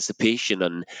much anticipation,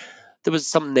 and there was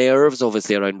some nerves,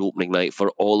 obviously, around opening night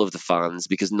for all of the fans,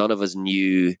 because none of us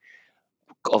knew,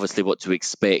 obviously, what to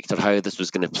expect or how this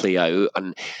was going to play out,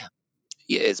 and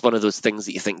it's one of those things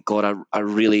that you think, God, I'm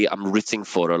rooting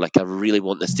for her. Like, I really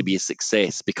want this to be a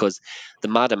success, because the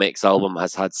Madam X album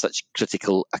has had such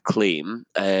critical acclaim,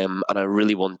 and I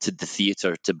really wanted the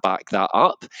theatre to back that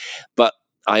up. But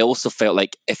I also felt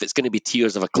like, if it's going to be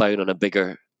Tears of a Clown on a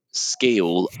bigger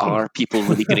scale, are people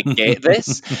really going to get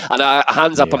this? And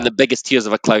hands up, I'm the biggest Tears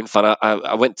of a Clown fan.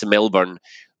 I went to Melbourne.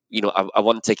 I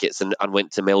won tickets and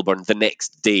went to Melbourne the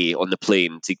next day on the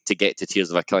plane to get to Tears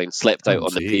of a Clown. Slept out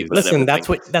on the pavement. Listen, that's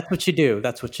what you do.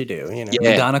 That's what you do. You know,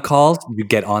 yeah. Madonna calls, you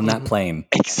get on that plane.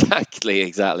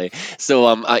 Exactly. So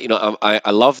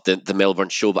I loved the Melbourne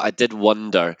show, but I did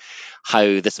wonder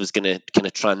how this was going to kind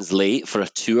of translate for a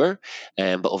tour.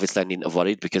 But obviously, I needn't have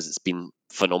worried, because it's been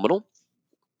phenomenal.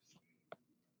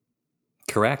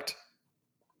 Correct.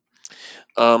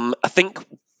 I think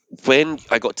when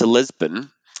I got to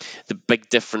Lisbon, the big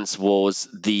difference was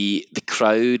the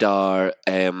crowd are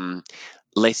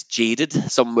less jaded,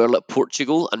 somewhere like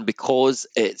Portugal, and because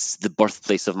it's the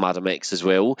birthplace of Madam X as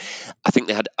well, I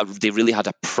think they really had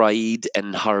a pride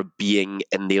in her being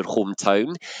in their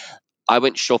hometown. I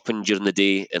went shopping during the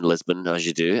day in Lisbon, as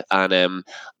you do, and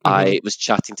I was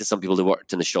chatting to some people who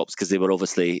worked in the shops, because they were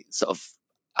obviously sort of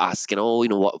asking,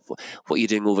 what are you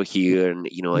doing over here, and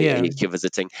are you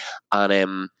visiting,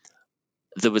 and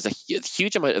there was a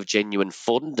huge amount of genuine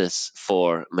fondness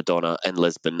for Madonna in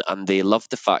Lisbon, and they loved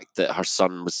the fact that her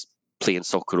son was playing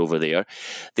soccer over there.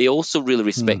 They also really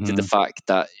respected the fact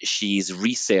that she's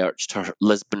researched her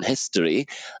Lisbon history,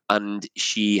 and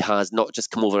she has not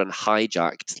just come over and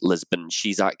hijacked Lisbon,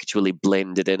 she's actually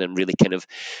blended in and really kind of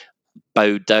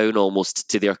bowed down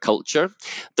almost to their culture.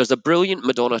 There's a brilliant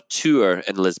Madonna tour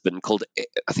in Lisbon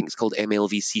I think it's called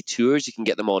MLVC Tours. You can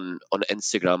get them on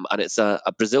Instagram, and it's a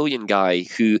Brazilian guy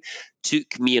who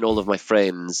took me and all of my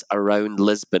friends around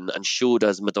Lisbon and showed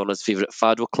us Madonna's favorite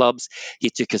fado clubs. He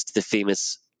took us to the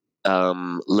famous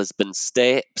Lisbon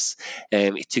steps.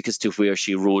 He took us to where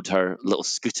she rode her little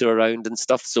scooter around and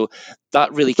stuff. So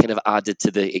that really kind of added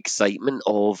to the excitement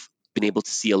of being able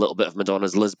to see a little bit of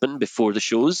Madonna's Lisbon before the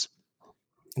shows.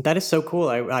 That is so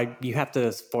cool. You have to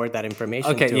forward that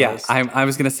information. Okay, to yeah. us. I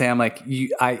was gonna say,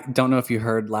 I don't know if you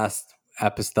heard the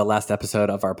last episode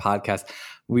of our podcast.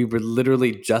 We were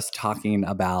literally just talking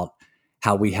about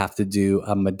how we have to do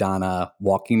a Madonna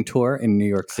walking tour in New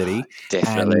York City.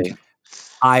 Definitely.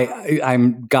 And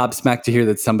I'm gobsmacked to hear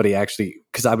that somebody actually,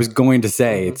 because I was going to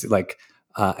say it's like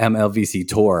MLVC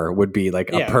Tour would be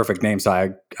like a perfect name.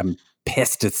 So I'm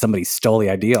pissed that somebody stole the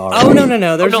idea already. Oh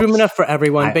no! There's room enough for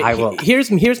everyone. But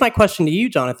here's my question to you,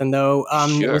 Jonathan. Though,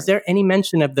 Sure. Was there any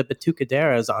mention of the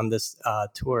Batucaderas on this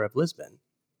tour of Lisbon?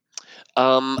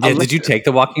 Did you take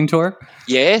the walking tour?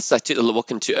 Yes, I took the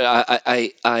walking tour.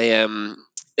 I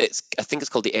think it's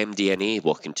called the MDNA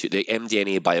walking tour, the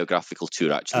MDNA biographical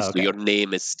tour, actually. So your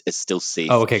name is still safe.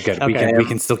 Oh, okay, good. Okay. We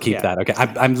can still keep that. Okay,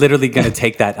 I'm literally going to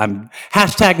take that.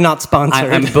 Hashtag not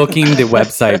sponsored. I'm booking the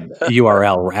website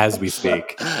URL as we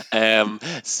speak.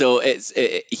 So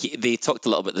they talked a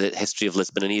little bit about the history of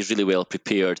Lisbon, and he's really well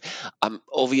prepared.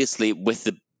 Obviously, with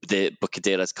the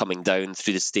Bucaderas coming down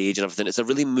through the stage and everything, it's a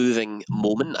really moving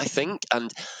moment, I think.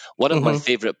 And one of my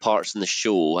favorite parts in the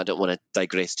show, I don't want to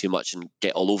digress too much and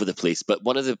get all over the place, but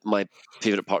one of my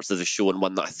favorite parts of the show, and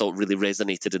one that I thought really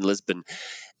resonated in Lisbon,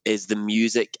 is the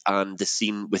music and the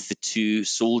scene with the two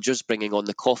soldiers bringing on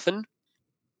the coffin.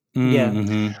 Yeah,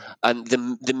 and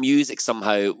the music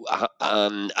somehow,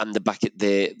 and the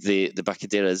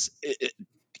Bucaderas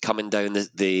coming down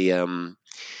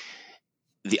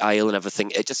the aisle and everything,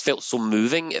 it just felt so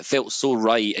moving. It felt so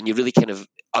right, and you really kind of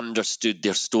understood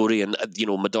their story. And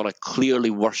Madonna clearly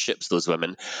worships those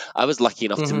women. I was lucky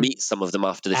enough to meet some of them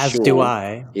after the show. As do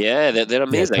I. Yeah, they're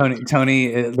amazing. Yeah,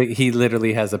 Tony, he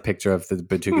literally has a picture of the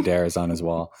Batucaderas on his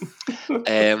wall.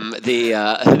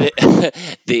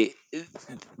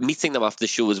 meeting them after the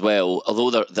show as well,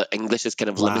 although their English is kind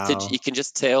of limited, Wow. you can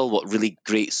just tell what really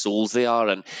great souls they are,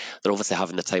 and they're obviously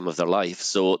having the time of their life.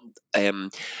 So,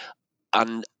 and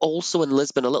also in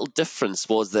Lisbon, a little difference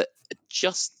was that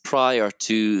just prior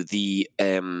to the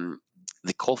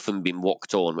coffin being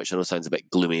walked on, which I know sounds a bit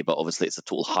gloomy, but obviously it's a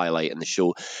total highlight in the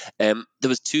show.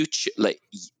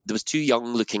 There was two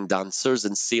young-looking dancers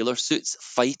in sailor suits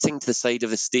fighting to the side of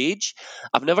the stage.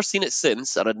 I've never seen it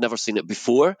since, and I'd never seen it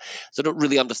before, so I don't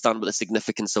really understand what the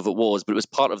significance of it was. But it was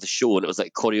part of the show, and it was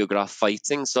like choreographed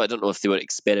fighting. So I don't know if they were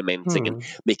experimenting and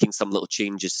making some little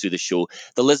changes through the show.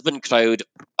 The Lisbon crowd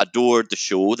adored the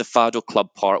show. The Fado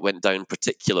Club part went down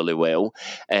particularly well.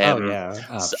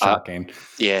 Shocking.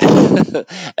 Yeah.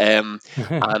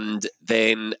 And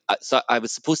then, so I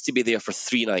was supposed to be there for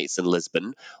 3 nights in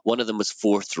Lisbon. One of them was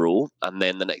 4th row, and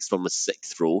then the next one was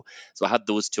 6th row. So I had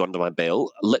those 2 under my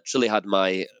belt. Literally had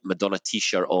my Madonna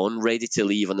t-shirt on, ready to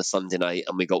leave on the Sunday night,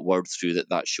 and we got word through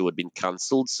that show had been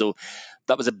cancelled. So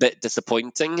that was a bit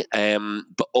disappointing.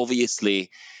 But obviously,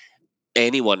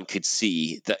 anyone could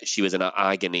see that she was in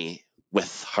agony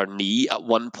with her knee. At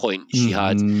one point, she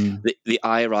had the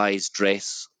high-rise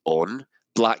dress on,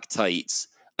 black tights,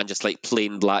 and just like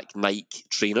plain black Nike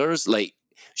trainers. Like,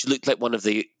 she looked like one of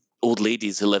the old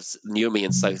ladies who lives near me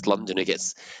in South London who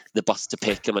gets the bus to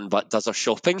Peckham and does her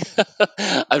shopping.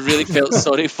 I really felt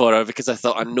sorry for her because I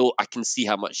thought, I can see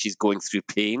how much she's going through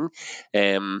pain.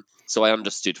 So I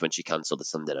understood when she cancelled the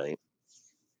Sunday night.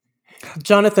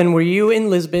 Jonathan, were you in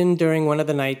Lisbon during one of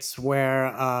the nights where,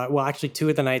 actually 2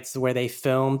 of the nights where they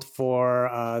filmed for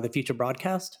the future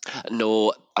broadcast?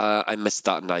 No, I missed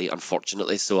that night,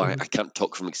 unfortunately, so I can't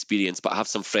talk from experience, but I have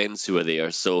some friends who are there,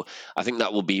 so I think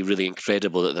that will be really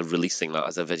incredible that they're releasing that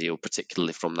as a video,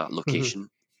 particularly from that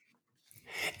location.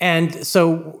 And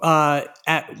so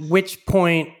at which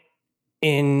point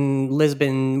in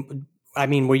Lisbon, I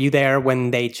mean, were you there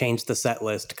when they changed the set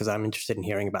list? Because I'm interested in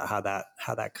hearing about how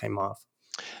that came off.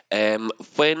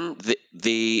 When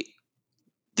they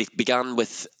began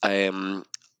with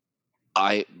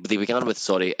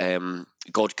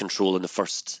God Control in the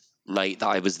first night that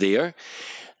I was there,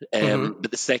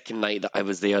 but the second night that I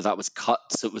was there, that was cut,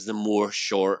 so it was the more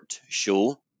short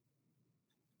show.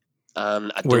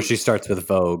 Where she starts with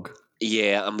Vogue.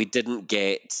 Yeah, and we didn't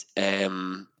get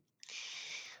the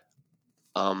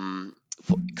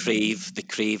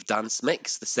Crave dance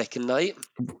mix the second night.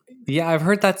 Yeah, I've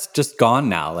heard that's just gone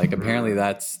now. Like, apparently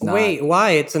that's not... Wait,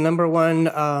 why? It's a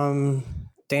 #1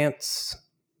 dance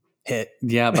hit.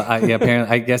 Yeah, but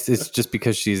apparently, I guess it's just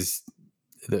because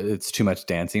it's too much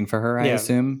dancing for her, I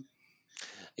assume.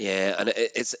 Yeah, and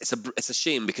it's a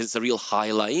shame because it's a real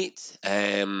highlight.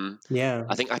 I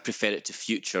think I prefer it to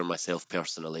Future myself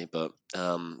personally, but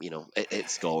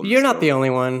it's gone. You're not the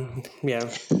only one. Yeah.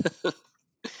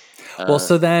 Well,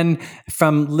 so then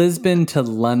from Lisbon to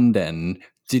London,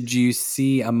 did you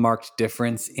see a marked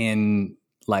difference in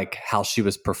like how she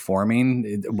was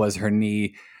performing? Was her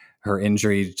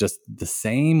injury just the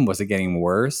same? Was it getting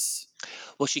worse?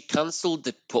 Well, she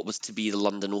cancelled what was to be the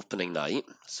London opening night,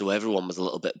 so everyone was a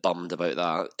little bit bummed about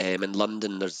that. In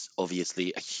London, there's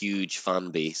obviously a huge fan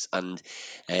base, and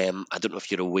I don't know if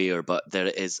you're aware, but there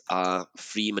is a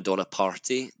free Madonna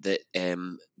party that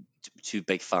 2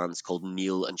 big fans called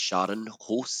Neil and Sharon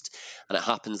host, and it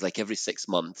happens like every 6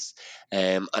 months,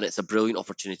 and it's a brilliant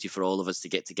opportunity for all of us to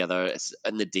get together. It's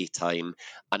in the daytime,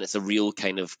 and it's a real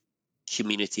kind of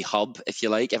community hub, if you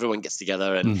like. Everyone gets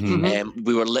together, and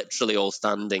we were literally all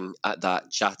standing at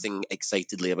that chatting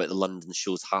excitedly about the London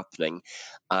shows happening,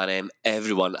 and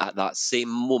everyone at that same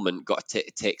moment got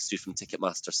a text through from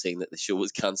Ticketmaster saying that the show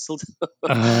was cancelled. So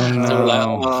we're like,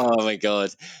 oh my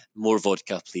god, more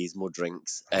vodka please, more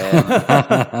drinks.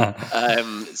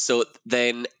 So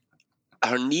then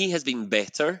her knee has been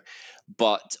better,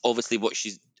 but obviously what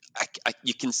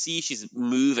you can see she's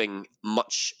moving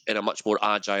in a much more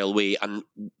agile way. And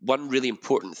one really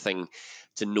important thing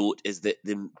to note is that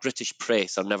the British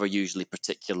press are never usually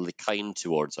particularly kind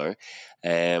towards her.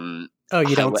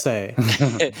 You don't say.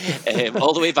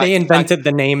 All the way back. They invented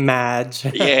the name Madge.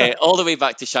 Yeah, all the way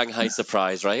back to Shanghai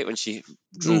Surprise, right? When she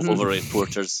drove over a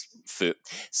reporter's foot.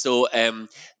 So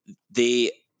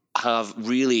they have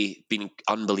really been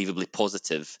unbelievably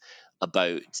positive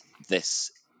about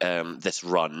this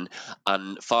run,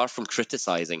 and far from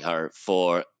criticizing her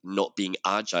for not being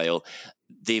agile,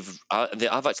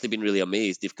 I've actually been really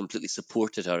amazed. They've completely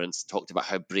supported her and talked about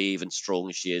how brave and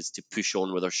strong she is to push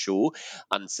on with her show,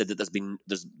 and said that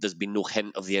there's been no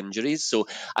hint of the injuries. So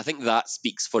I think that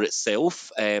speaks for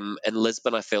itself. In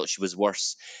Lisbon, I felt she was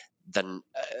worse than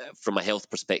from a health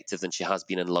perspective than she has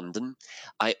been in London.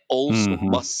 I also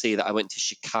must say that I went to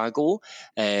Chicago.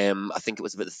 I think it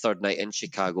was about the third night in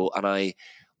Chicago, and I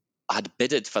had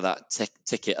bidded for that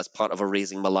ticket as part of a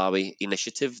Raising Malawi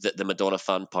initiative that the Madonna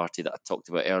fan party that I talked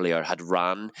about earlier had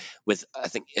ran with, I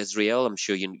think, Israel. I'm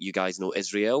sure you guys know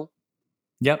Israel.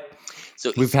 Yep.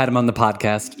 So we've had him on the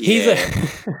podcast. He's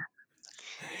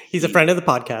a friend of the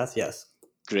podcast. Yes.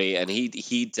 Great. And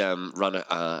he'd run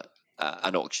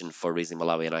an auction for Raising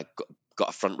Malawi, and I got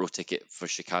a front row ticket for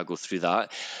Chicago through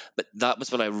that. But that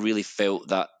was when I really felt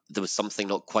that there was something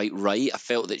not quite right. I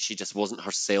felt that she just wasn't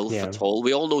herself at all.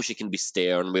 We all know she can be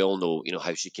stern. We all know,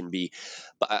 how she can be.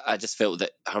 But I just felt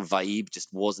that her vibe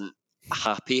just wasn't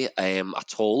happy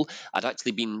at all. I'd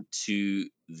actually been to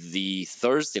the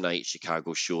Thursday night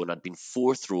Chicago show, and I'd been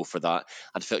fourth row for that.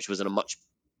 I felt she was in a much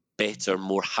better,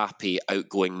 more happy,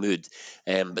 outgoing mood.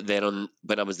 But then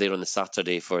when I was there on the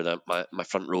Saturday for my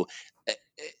front row,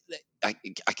 I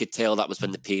could tell that was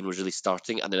when the pain was really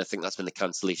starting, and then I think that's when the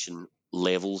cancellation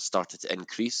levels started to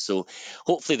increase. So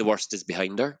hopefully the worst is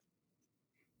behind her.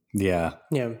 Yeah.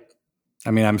 Yeah.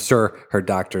 I mean, I'm sure her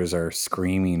doctors are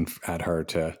screaming at her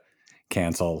to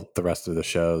cancel the rest of the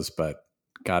shows, but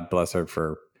God bless her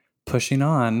for pushing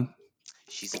on.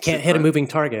 She can't hit a moving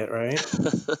target, right?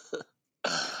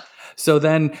 So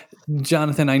then,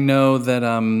 Jonathan, I know that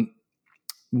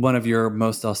one of your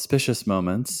most auspicious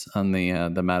moments on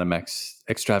the Madame X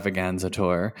extravaganza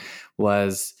tour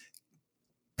was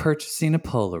purchasing a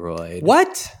Polaroid.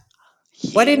 What?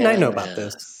 Why didn't I know about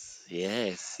this?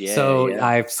 Yes. Yeah. So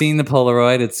I've seen the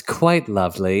Polaroid. It's quite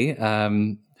lovely.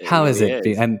 How is it?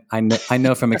 And I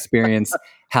know from experience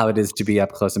how it is to be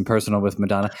up close and personal with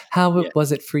Madonna. How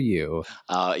was it for you?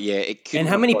 It could. And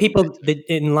how many people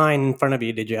in line in front of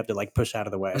you did you have to push out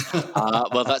of the way?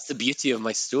 Well, that's the beauty of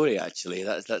my story. Actually,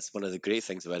 that's one of the great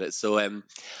things about it. So,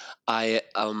 I'd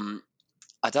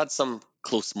had some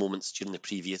close moments during the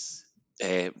previous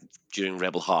during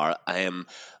Rebel Heart,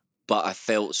 but I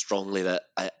felt strongly that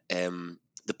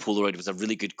the Polaroid was a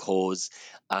really good cause,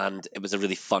 and it was a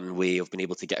really fun way of being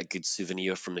able to get a good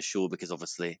souvenir from the show, because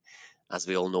obviously, as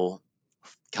we all know,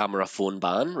 camera phone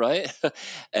ban, right?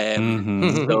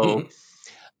 So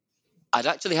I'd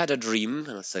actually had a dream,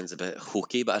 and it sounds a bit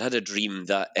hokey, but I'd had a dream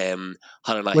that her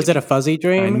and I... Was it a fuzzy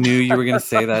dream? I knew you were going to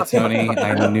say that, Tony.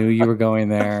 I knew you were going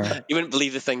there. You wouldn't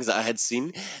believe the things that I had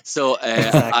seen. So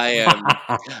I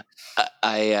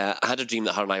had a dream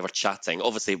that her and I were chatting.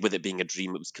 Obviously, with it being a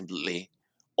dream, it was completely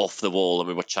off the wall, and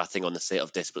we were chatting on the set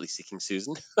of Desperately Seeking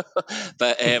Susan.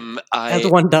 But as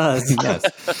one does,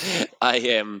 yes.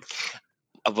 I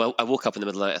woke up in the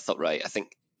middle of the night. I thought, right, I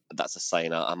think that's a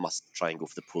sign. I must try and go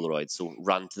for the Polaroid. So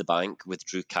ran to the bank,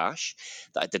 withdrew cash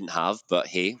that I didn't have, but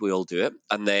hey, we all do it.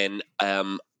 And then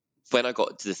when I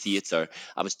got to the theatre,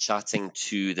 I was chatting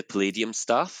to the Palladium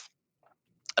staff,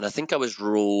 and I think I was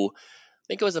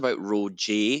about row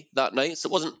J that night, so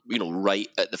it wasn't right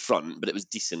at the front, but it was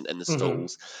decent in the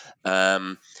stalls.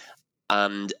 And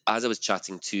as I was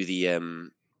chatting to the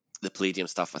Palladium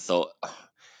staff, I thought,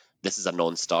 this is a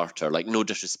non-starter. No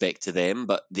disrespect to them,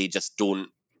 but they just don't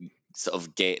sort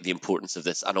of get the importance of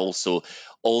this. And also,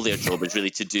 all their job is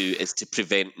really to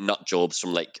prevent nut jobs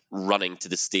from running to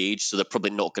the stage. So they're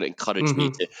probably not going to encourage me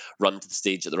to run to the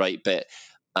stage at the right bit.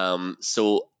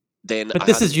 But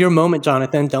this is your moment,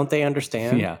 Jonathan. Don't they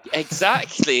understand? Yeah,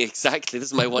 exactly. This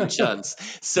is my one chance.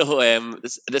 So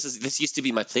this used to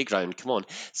be my playground. Come on.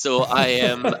 So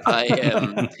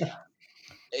I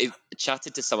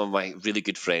chatted to some of my really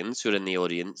good friends who were in the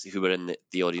audience,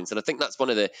 and I think that's one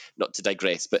of the, not to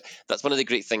digress, but that's one of the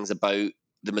great things about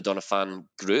the Madonna fan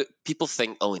group. People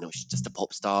think, she's just a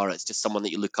pop star, it's just someone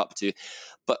that you look up to,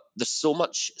 but there's so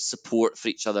much support for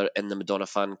each other in the Madonna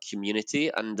fan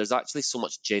community, and there's actually so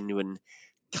much genuine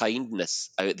kindness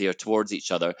out there towards each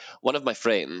other. One of my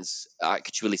friends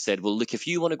actually said, well, look, if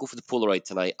you want to go for the Polaroid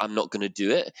tonight, I'm not going to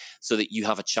do it, so that you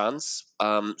have a chance.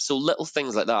 So little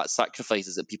things like that,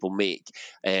 sacrifices that people make,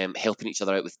 helping each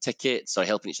other out with tickets or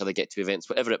helping each other get to events,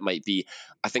 whatever it might be.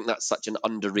 I think that's such an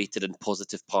underrated and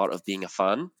positive part of being a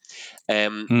fan.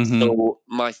 So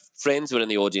my friends were in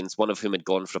the audience, one of whom had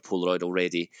gone for a Polaroid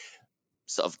already,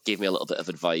 sort of gave me a little bit of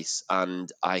advice,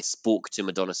 and I spoke to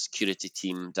Madonna's security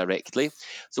team directly.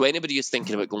 So anybody who's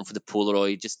thinking about going for the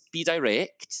Polaroid, just be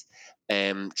direct,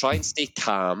 try and stay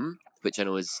calm, which I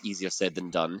know is easier said than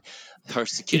done. Her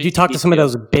security. Did you talk to some of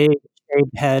those big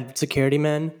head security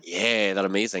men. Yeah, they're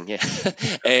amazing. Yeah,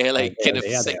 like Yeah, kind of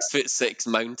they are. 6'6"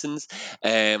 mountains.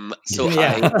 So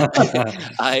Yeah.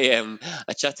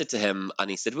 I chatted to him, and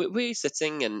he said, "Where are you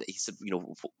sitting?" And he said,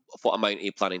 what amount are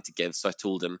you planning to give? So I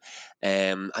told him,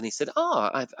 and he said,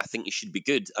 I think you should be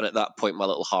good. And at that point, my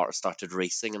little heart started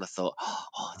racing, and I thought,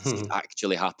 oh, this could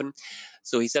actually happen.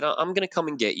 So he said, I'm going to come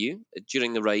and get you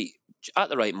at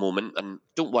the right moment, and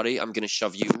don't worry, I'm going to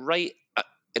shove you right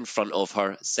in front of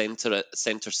her, center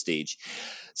stage.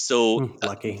 So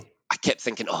lucky. I kept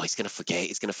thinking, he's going to forget.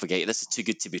 This is too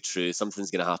good to be true. Something's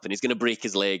going to happen. He's going to break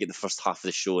his leg in the first half of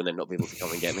the show and then not be able to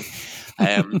come and get me.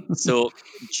 So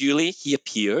Julie, he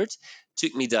appeared,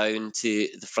 took me down to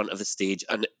the front of the stage,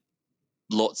 and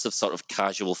lots of sort of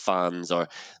casual fans or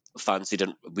fans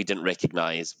we didn't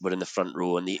recognize were in the front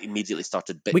row, and they immediately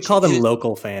started bitching. We call them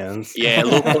local fans. Yeah,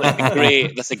 local.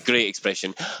 That's a great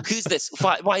expression. Who's this?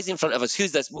 Why is he in front of us?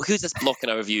 Who's this blocking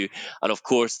our view? And of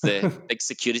course, the big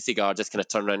security guard just kind of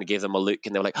turned around and gave them a look,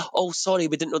 and they were like, "Oh, sorry,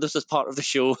 we didn't know this was part of the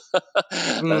show."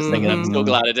 I was thinking, I'm so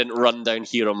glad I didn't run down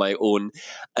here on my own.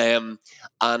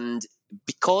 And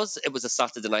because it was a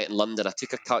Saturday night in London, I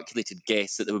took a calculated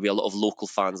guess that there would be a lot of local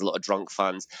fans, a lot of drunk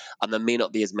fans, and there may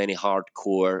not be as many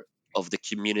hardcore of the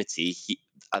community,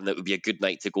 and it would be a good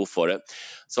night to go for it.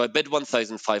 So I bid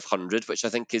 1,500, which I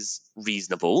think is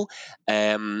reasonable.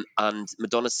 And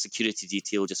Madonna's security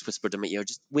detail just whispered in my ear,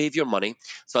 "Just wave your money."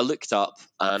 So I looked up,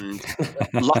 and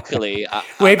luckily,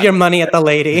 wave your money at the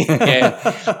lady.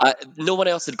 Yeah, no one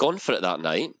else had gone for it that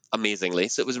night, amazingly.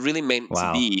 So it was really meant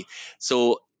to be.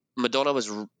 So Madonna was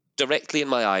directly in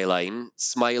my eye line,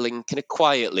 smiling kind of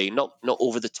quietly, not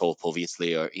over the top,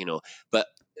 obviously, or but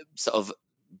sort of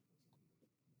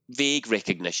vague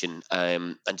recognition,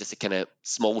 and just a kind of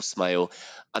small smile.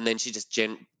 And then she just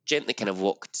gently kind of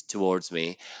walked towards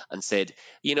me and said,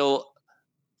 a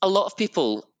lot of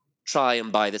people try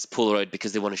and buy this Polaroid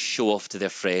because they want to show off to their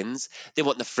friends. They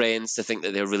want the friends to think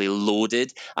that they're really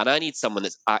loaded. And I need someone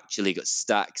that's actually got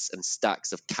stacks and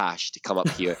stacks of cash to come up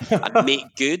here and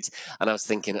make good. And I was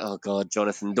thinking, oh God,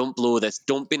 Jonathan, don't blow this.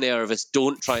 Don't be nervous.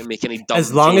 Don't try and make any dumb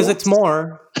as long jokes. as it's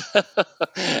more.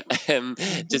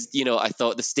 I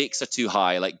thought the stakes are too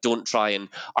high. Like, don't try and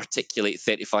articulate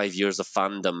 35 years of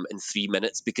fandom in 3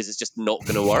 minutes, because it's just not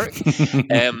going to work.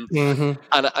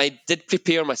 And I did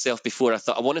prepare myself before. I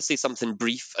thought, I want to say something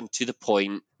brief and to the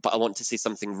point, but I want to say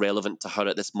something relevant to her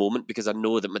at this moment, because I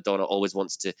know that Madonna always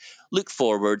wants to look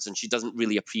forwards, and she doesn't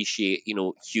really appreciate,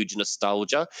 huge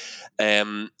nostalgia.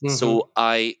 So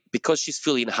because she's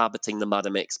fully inhabiting the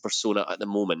Madame X persona at the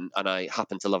moment, and I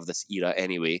happen to love this era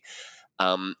anyway,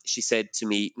 she said to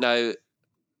me, now,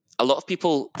 a lot of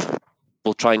people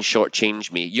will try and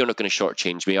shortchange me. You're not going to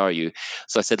shortchange me, are you?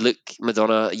 So I said, look,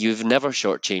 Madonna, you've never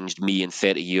shortchanged me in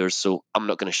 30 years, so I'm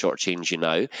not going to shortchange you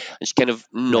now. And she kind of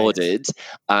nodded,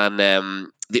 and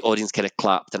the audience kind of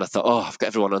clapped, and I thought, I've got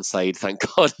everyone on side, thank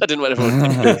God. I didn't want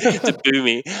everyone to boo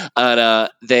me. And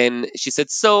then she said,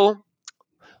 so,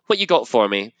 what you got for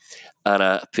me? And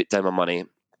I put down my money.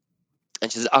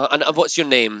 And she said, and what's your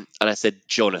name? And I said,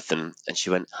 Jonathan. And she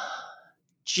went,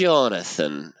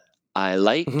 Jonathan, I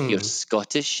like your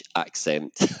Scottish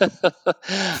accent.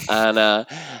 And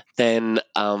then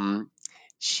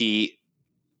she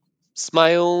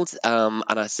smiled,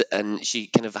 and she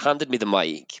kind of handed me the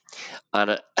mic.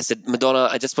 And I said, Madonna,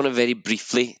 I just want to very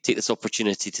briefly take this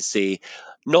opportunity to say,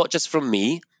 not just from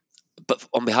me, but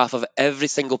on behalf of every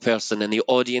single person in the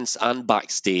audience and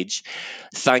backstage,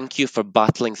 thank you for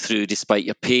battling through despite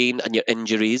your pain and your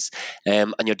injuries,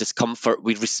 and your discomfort.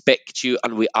 We respect you,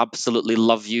 and we absolutely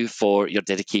love you for your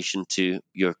dedication to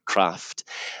your craft.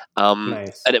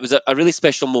 Nice. And it was a really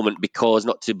special moment, because,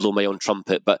 not to blow my own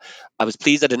trumpet, but I was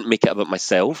pleased I didn't make it about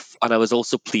myself, and I was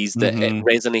also pleased that it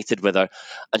resonated with her,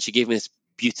 and she gave me this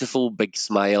beautiful big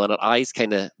smile, and her eyes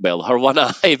kind of, her one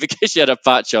eye, because she had a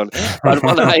patch on, her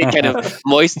one eye kind of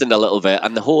moistened a little bit,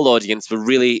 and the whole audience were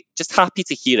really just happy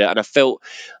to hear it. And I felt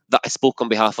that I spoke on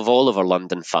behalf of all of our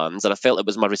London fans, and I felt it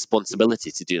was my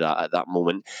responsibility to do that at that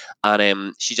moment.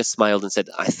 And she just smiled and said,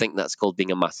 I think that's called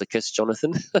being a masochist,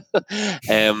 Jonathan.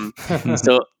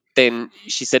 So then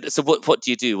she said, so what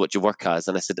do you do? What do you work as?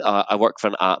 And I said, I work for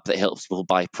an app that helps people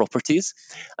buy properties.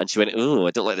 And she went, oh,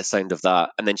 I don't like the sound of that.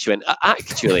 And then she went,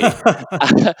 actually,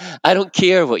 I don't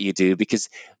care what you do, because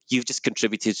you've just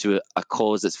contributed to a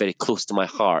cause that's very close to my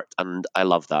heart, and I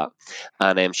love that.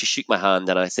 And she shook my hand,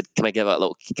 and I said, can I give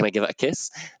it a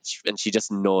kiss? And she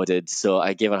just nodded. So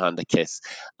I gave her hand a kiss,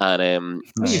 and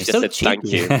she just said, cheeky. Thank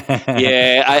you.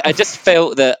 Yeah, I just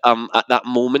felt that at that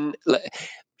moment,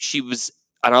 she was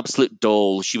an absolute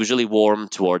doll. She was really warm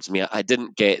towards me. I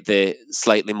didn't get the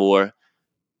slightly more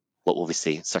what will we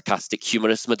say, sarcastic,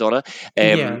 humorous Madonna.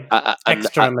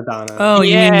 Extra Madonna. Oh,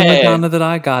 you mean the Madonna that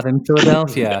I got in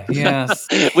Philadelphia? Yes.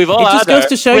 We've all It had just goes her.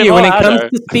 to show We've you all when it had comes her.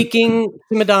 to speaking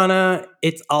to Madonna,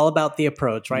 it's all about the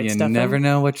approach, right, You Stefan? never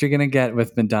know what you're going to get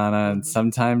with Madonna. And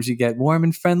sometimes you get warm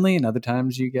and friendly, and other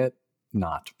times you get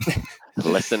not.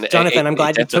 Listen, Jonathan, I'm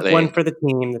glad you took definitely- one for the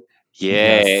team.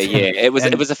 Yeah, Yes. yeah. It was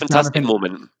And a fantastic Jonathan-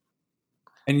 moment.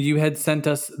 And you had sent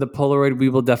us the Polaroid. We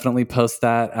will definitely post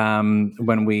that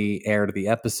when we aired the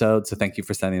episode. So thank you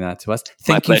for sending that to us.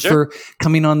 Thank you pleasure. for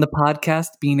coming on the podcast,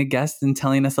 being a guest, and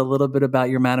telling us a little bit about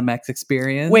your Madame X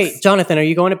experience. Wait, Jonathan, are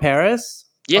you going to Paris?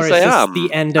 Yes, Or is I this am.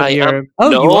 the end of I your... am. Oh,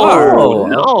 no, you are?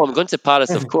 No, I'm going to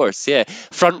Paris, of course. Yeah,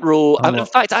 front row. In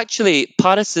fact, actually,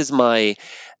 Paris is my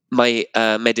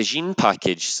Medellin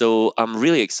package, so I'm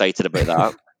really excited about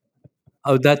that.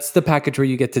 Oh, that's the package where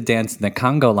you get to dance in the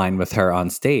Congo line with her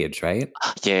on stage, right?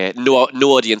 Yeah, no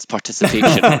audience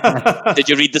participation. Did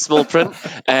you read the small print?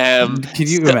 Can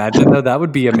you imagine though? That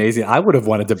would be amazing. I would have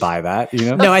wanted to buy that. You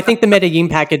know? No, I think the Medellin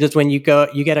package is when you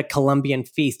get a Colombian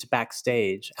feast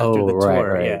backstage after the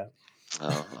tour. right. Yeah.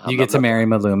 Oh, You get to marry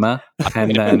Maluma,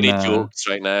 and then any jokes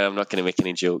right now. I'm not going to make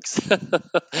any jokes.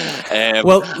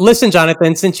 Well, listen,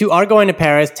 Jonathan, since you are going to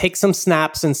Paris, take some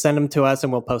snaps and send them to us,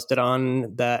 and we'll post it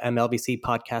on the MLVC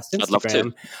podcast Instagram. I'd love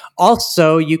to.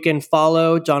 Also, you can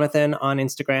follow Jonathan on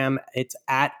Instagram. It's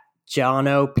at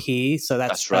JonOP, so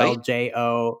that's spelled right.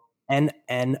 JONNOP.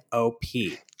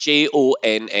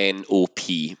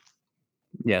 JONNOP.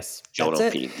 yes, John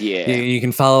That's OP. Yeah. you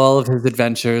can follow all of his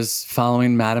adventures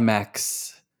following Madame X.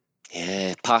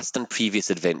 Yeah, past and previous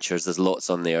adventures. There's lots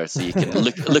on there, so you can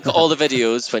look at all the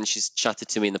videos when she's chatted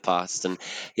to me in the past, and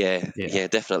yeah,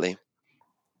 definitely.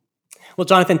 Well,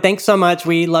 Jonathan, thanks so much.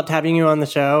 We loved having you on the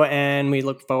show, and we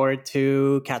look forward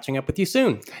to catching up with you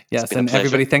soon. Yes, and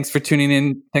everybody, thanks for tuning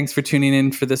in. Thanks for tuning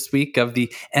in for this week of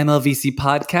the MLVC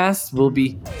podcast. We'll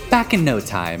be back in no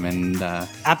time, and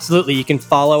absolutely, you can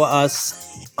follow us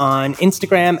on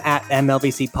Instagram at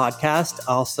MLVC Podcast.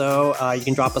 Also, you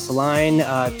can drop us a line.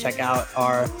 Check out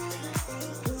our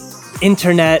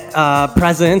internet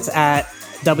presence at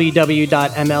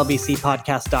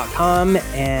www.mlvcpodcast.com.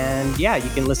 And yeah, you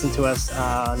can listen to us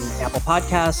on Apple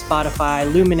Podcasts,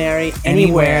 Spotify, Luminary,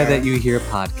 anywhere that you hear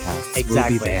podcasts.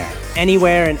 Exactly. We'll be there.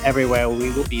 Anywhere and everywhere, we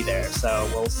will be there. So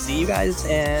we'll see you guys,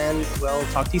 and we'll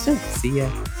talk to you soon. See ya.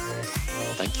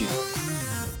 Thank you.